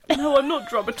toilet. No, I'm not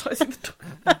dramatising the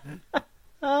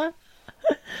toilet.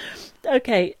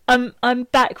 Okay, I'm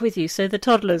back with you. So the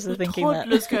toddlers are thinking that.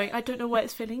 Toddlers going, I don't know why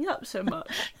it's filling up so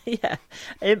much. Yeah,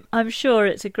 I'm sure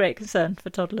it's a great concern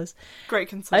for toddlers. Great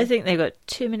concern. I think they've got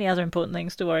too many other important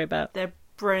things to worry about. Their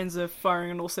brains are firing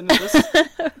on all cylinders.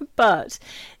 But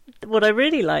what I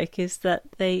really like is that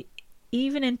they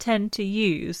even intend to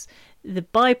use the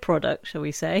byproduct, shall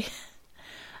we say,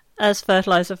 as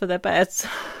fertiliser for their beds.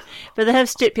 But they have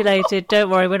stipulated,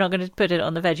 don't worry, we're not going to put it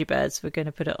on the veggie beds, we're going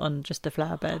to put it on just the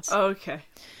flower beds. Oh, okay.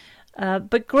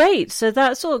 But great, so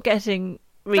that's all getting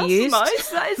reused. That's nice.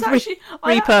 That is actually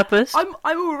repurposed. I'm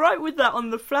all right with that on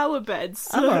the flower beds.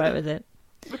 I'm all right with it.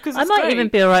 Because I might even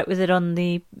be all right with it on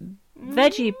the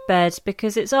veggie beds,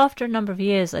 because it's after a number of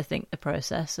years, I think, the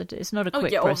process. It's not a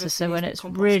quick process, so when it's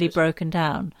really broken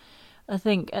down, I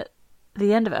think at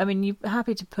the end of it, I mean, you're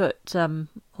happy to put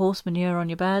horse manure on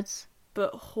your beds.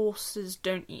 But horses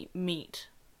don't eat meat.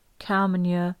 Cow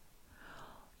manure.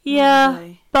 Yeah,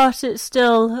 but it's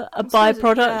still a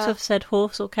byproduct of said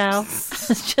horse or cow.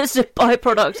 It's just a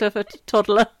byproduct of a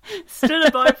toddler. Still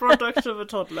a byproduct of a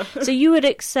toddler. So you would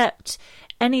accept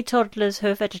any toddlers who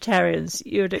are vegetarians,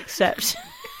 you would accept.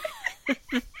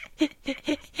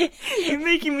 You're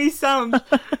making me sound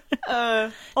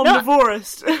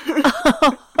omnivorous.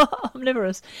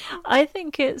 Omnivorous. I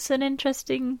think it's an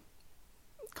interesting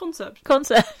concept.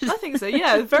 I think so,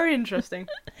 yeah, very interesting.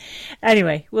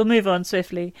 Anyway, we'll move on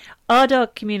swiftly. Our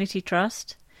Dog Community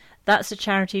Trust. That's a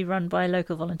charity run by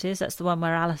local volunteers. That's the one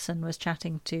where Alison was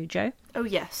chatting to Joe. Oh,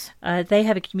 yes. They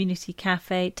have a community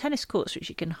cafe, tennis courts which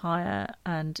you can hire,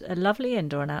 and a lovely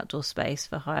indoor and outdoor space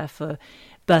for hire for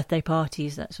birthday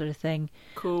parties, that sort of thing.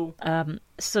 Cool.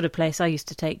 Sort of place I used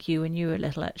to take you when you were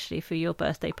little, actually, for your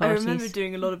birthday parties. I remember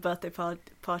doing a lot of birthday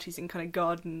parties in kind of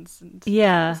gardens. And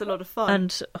yeah. It's a lot of fun.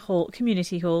 And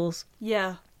community halls.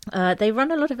 Yeah. They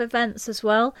run a lot of events as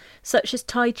well, such as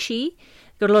Tai Chi.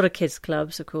 Got a lot of kids'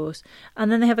 clubs, of course.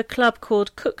 And then they have a club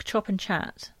called Cook, Chop and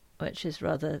Chat, which is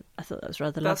I thought that was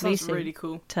rather lovely. That sounds really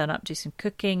cool. Turn up, do some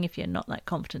cooking if you're not that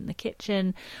competent in the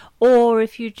kitchen. Or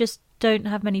if you just don't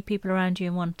have many people around you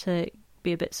and want to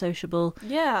be a bit sociable.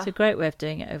 Yeah. It's a great way of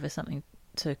doing it over something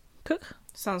to cook.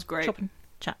 Sounds great. Chop and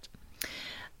chat.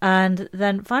 And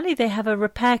then finally they have a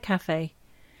repair cafe,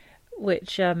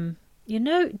 which... do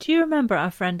you remember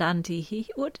our friend Andy?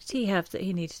 What did he have that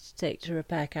he needed to take to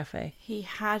Repair Cafe? He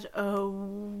had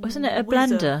wasn't it a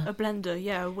blender? A blender,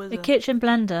 yeah, a kitchen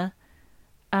blender,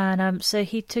 and so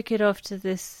he took it off to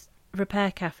this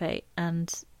Repair Cafe,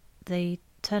 and they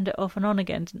turned it off and on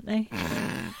again, didn't they?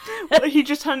 Well, he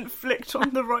just hadn't flicked on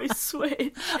the right switch.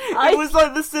 It was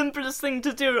like the simplest thing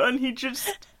to do, and he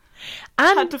just.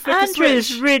 And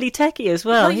Andrew's really techie as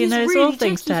well. Like, he knows really all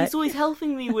things tech. He's always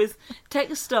helping me with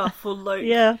tech stuff or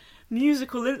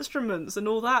musical instruments and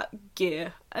all that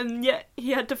gear. And yet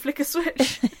he had to flick a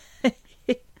switch.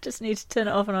 Just need to turn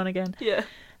it off and on again. Yeah.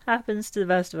 Happens to the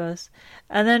best of us.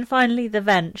 And then finally the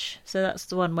Vench. So that's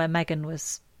the one where Megan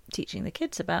was teaching the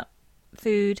kids about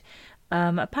food.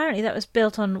 Apparently that was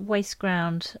built on waste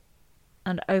ground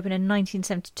and opened in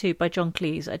 1972 by John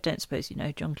Cleese. I don't suppose you know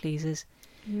who John Cleese is.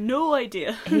 No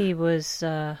idea. He was...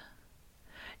 do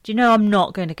you know, I'm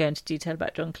not going to go into detail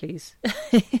about John Cleese.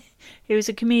 He was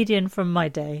a comedian from my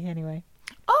day, anyway.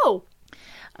 Oh!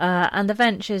 And the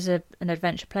Venture is an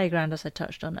adventure playground, as I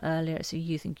touched on earlier. It's a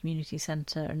youth and community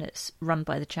centre, and it's run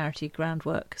by the charity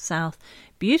Groundwork South.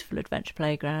 Beautiful adventure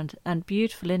playground and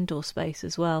beautiful indoor space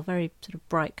as well. Very sort of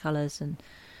bright colours and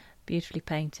beautifully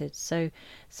painted. So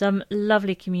some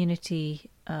lovely community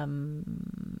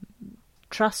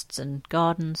trusts and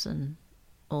gardens and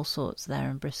all sorts there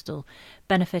in Bristol,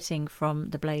 benefiting from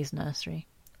the Blaze Nursery.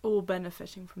 All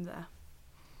benefiting from there.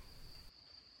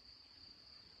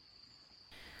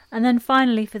 And then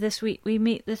finally for this week we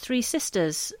meet the three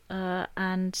sisters,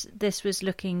 and this was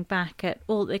looking back at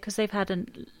all, because they've had a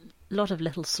lot of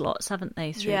little slots, haven't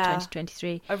they, through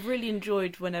 2023. I've really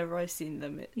enjoyed whenever I've seen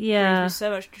them. It brings me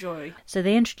so much joy. So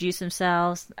they introduce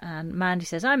themselves, and Mandy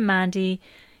says, I'm Mandy.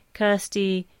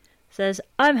 Kirsty says,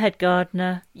 I'm head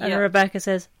gardener. And Rebecca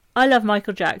says, I love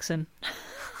Michael Jackson.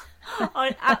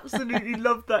 I absolutely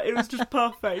loved that. It was just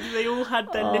perfect. They all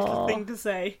had their little thing to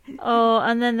say. Oh,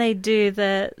 and then they do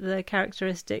the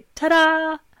characteristic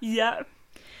ta-da! Yeah.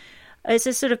 It's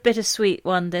a sort of bittersweet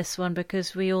one, this one,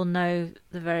 because we all know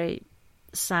the very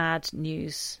sad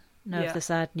news. Of the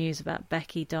sad news about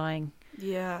Becky dying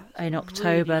in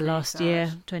October really last year,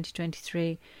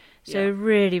 2023. So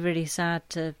really, really sad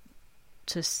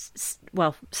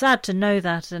sad to know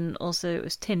that, and also it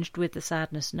was tinged with the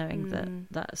sadness knowing that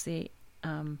that's the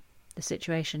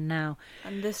situation now.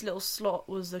 And this little slot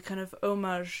was a kind of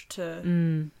homage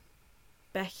to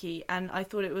Becky, and I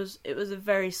thought it was a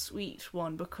very sweet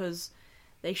one because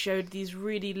they showed these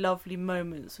really lovely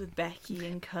moments with Becky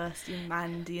and Kirsty and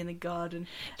Mandy in the garden.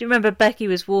 Do you remember Becky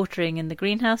was watering in the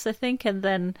greenhouse, I think, and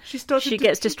then she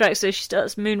gets distracted, so she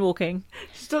starts moonwalking.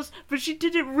 But she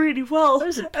did it really well. It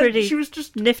was a pretty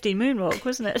nifty moonwalk,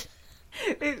 wasn't it?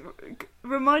 It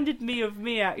reminded me of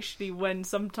me, actually, when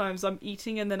sometimes I'm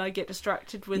eating and then I get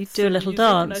distracted with you do a little music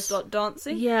dance and I start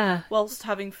dancing whilst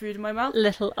having food in my mouth.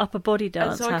 Little upper body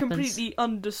dance. And so happens. I completely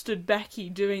understood Becky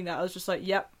doing that. I was just like,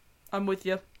 yep, I'm with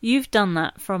you. You've done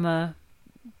that from a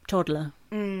toddler.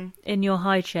 In your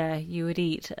high chair, you would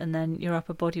eat, and then your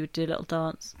upper body would do a little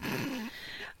dance.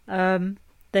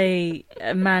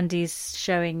 Mandy's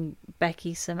showing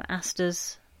Becky some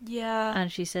asters. Yeah.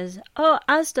 And she says, "Oh,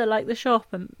 Asda like the shop,"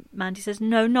 and Mandy says,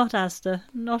 "No, not Asda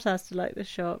like the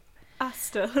shop."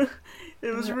 Asta.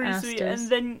 It was really sweet. And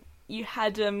then you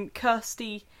had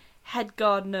Kirsty, head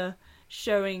gardener,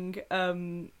 showing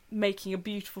making a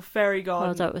beautiful fairy garden.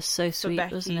 Oh, that was so sweet,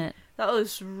 wasn't it? That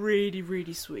was really,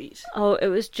 really sweet. Oh, it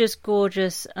was just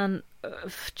gorgeous, and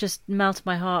just melted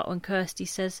my heart when Kirsty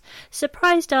says,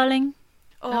 "Surprise, darling."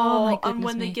 Oh my goodness, and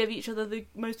when they give each other the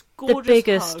most gorgeous hug. The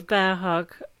biggest bear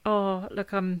hug. Oh,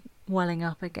 look, I'm welling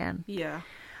up again. Yeah.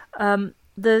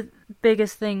 The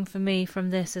biggest thing for me from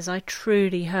this is I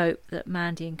truly hope that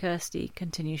Mandy and Kirsty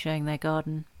continue showing their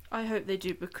garden. I hope they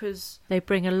do, because they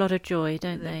bring a lot of joy,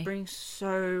 don't they? They bring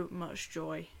so much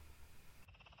joy.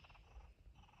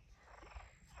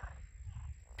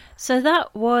 So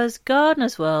that was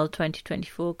Gardener's World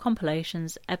 2024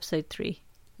 Compilations, Episode 3.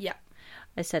 Yeah.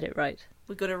 I said it right.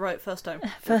 We got it right first time.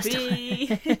 First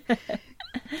time.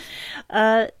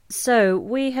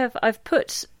 So I've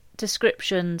put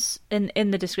descriptions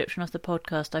in the description of the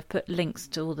podcast. I've put links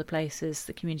to all the places,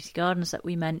 the community gardens that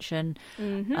we mention,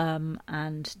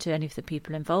 and to any of the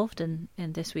people involved in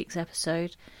this week's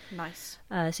episode. Nice.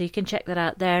 So you can check that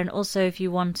out there. And also, if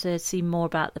you want to see more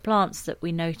about the plants that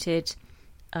we noted,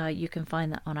 you can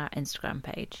find that on our Instagram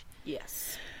page.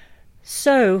 Yes.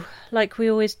 So, like we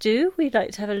always do, we'd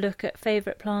like to have a look at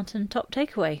favourite plant and top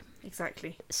takeaway.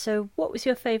 Exactly. So, what was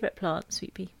your favourite plant,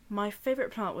 Sweet Pea? My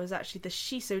favourite plant was actually the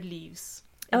shiso leaves.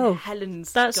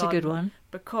 Helen's that's garden, a good one.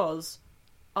 Because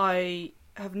I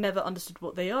have never understood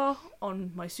what they are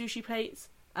on my sushi plates,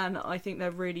 and I think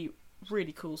they're really,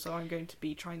 really cool, so I'm going to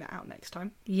be trying that out next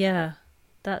time. Yeah,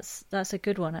 that's a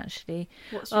good one, actually.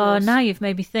 What's yours? Now you've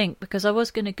made me think, because I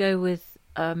was going to go with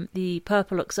the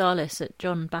purple oxalis at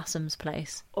John Bassam's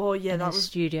place. Oh yeah, that was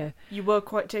studio. You were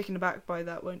quite taken aback by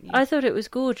that, weren't you? I thought it was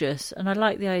gorgeous, and I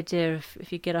like the idea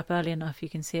if you get up early enough, you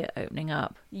can see it opening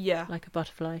up. Yeah, like a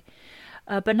butterfly.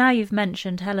 But now you've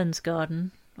mentioned Helen's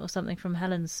garden or something from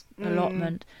Helen's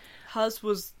allotment. Hers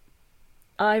was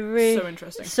so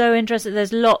interesting. So interesting.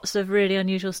 There's lots of really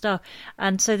unusual stuff,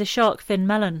 and so the shark fin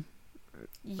melon.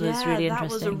 Was really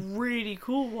interesting. That was a really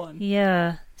cool one.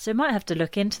 Yeah, so I might have to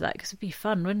look into that, because it'd be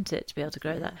fun, wouldn't it, to be able to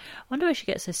grow that. I wonder where she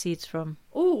gets her seeds from.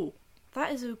 Oh,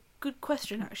 that is a good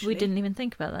question, actually. We didn't even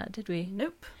think about that, did we?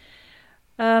 Nope.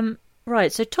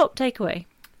 Right, so top takeaway.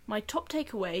 My top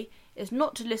takeaway is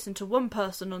not to listen to one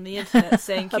person on the internet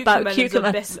saying About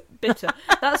cucumelons are bitter.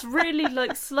 That's really,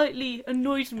 like, slightly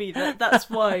annoyed me that's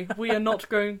why we are not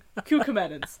growing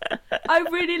cucumelons. I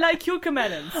really like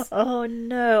cucumelons. Oh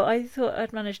no, I thought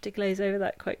I'd managed to glaze over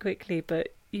that quite quickly,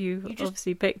 but you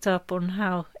obviously picked up on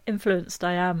how influenced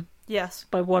I am. Yes.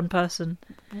 By one person.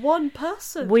 One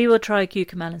person? We will try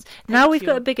cucumelons. Now we've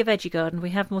got a bigger veggie garden,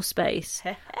 we have more space.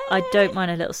 I don't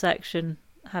mind a little section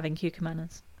having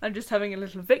cucumelons. I'm just having a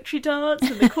little victory dance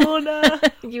in the corner.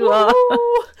 You are.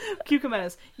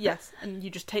 Cucumelons. Yes, and you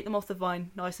just take them off the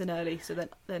vine nice and early so that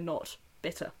they're not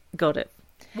bitter. Got it.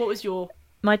 What was your...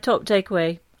 My top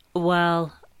takeaway?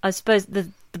 Well, I suppose the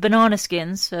banana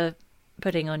skins for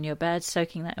putting on your bed,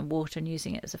 soaking that in water and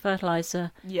using it as a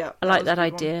fertiliser. Yeah. I like that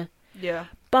idea. Yeah.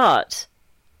 But,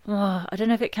 I don't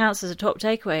know if it counts as a top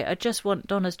takeaway. I just want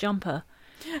Donna's jumper.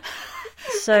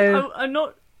 So...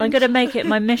 I'm going to make it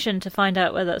my mission to find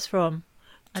out where that's from.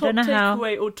 I don't know how. Top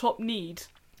takeaway or top need?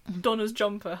 Donna's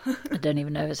jumper. I don't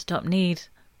even know if it's a top need.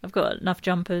 I've got enough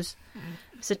jumpers.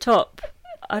 It's a top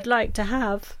I'd like to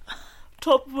have.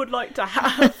 Top would like to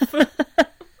have.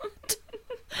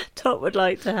 Top would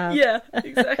like to have. Yeah,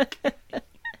 exactly.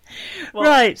 Well,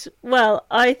 right. Well,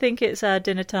 I think it's our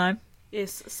dinner time.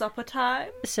 It's supper time.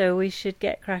 So we should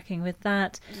get cracking with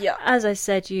that. Yeah. As I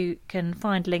said, you can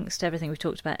find links to everything we've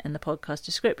talked about in the podcast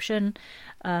description.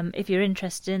 If you're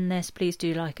interested in this, please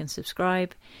do like and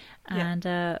subscribe.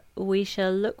 And we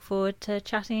shall look forward to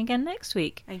chatting again next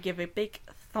week. And give a big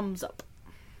thumbs up.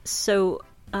 So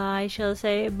I shall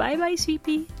say bye-bye,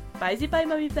 Sweepy. Bye-bye,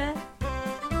 Mummy Bear.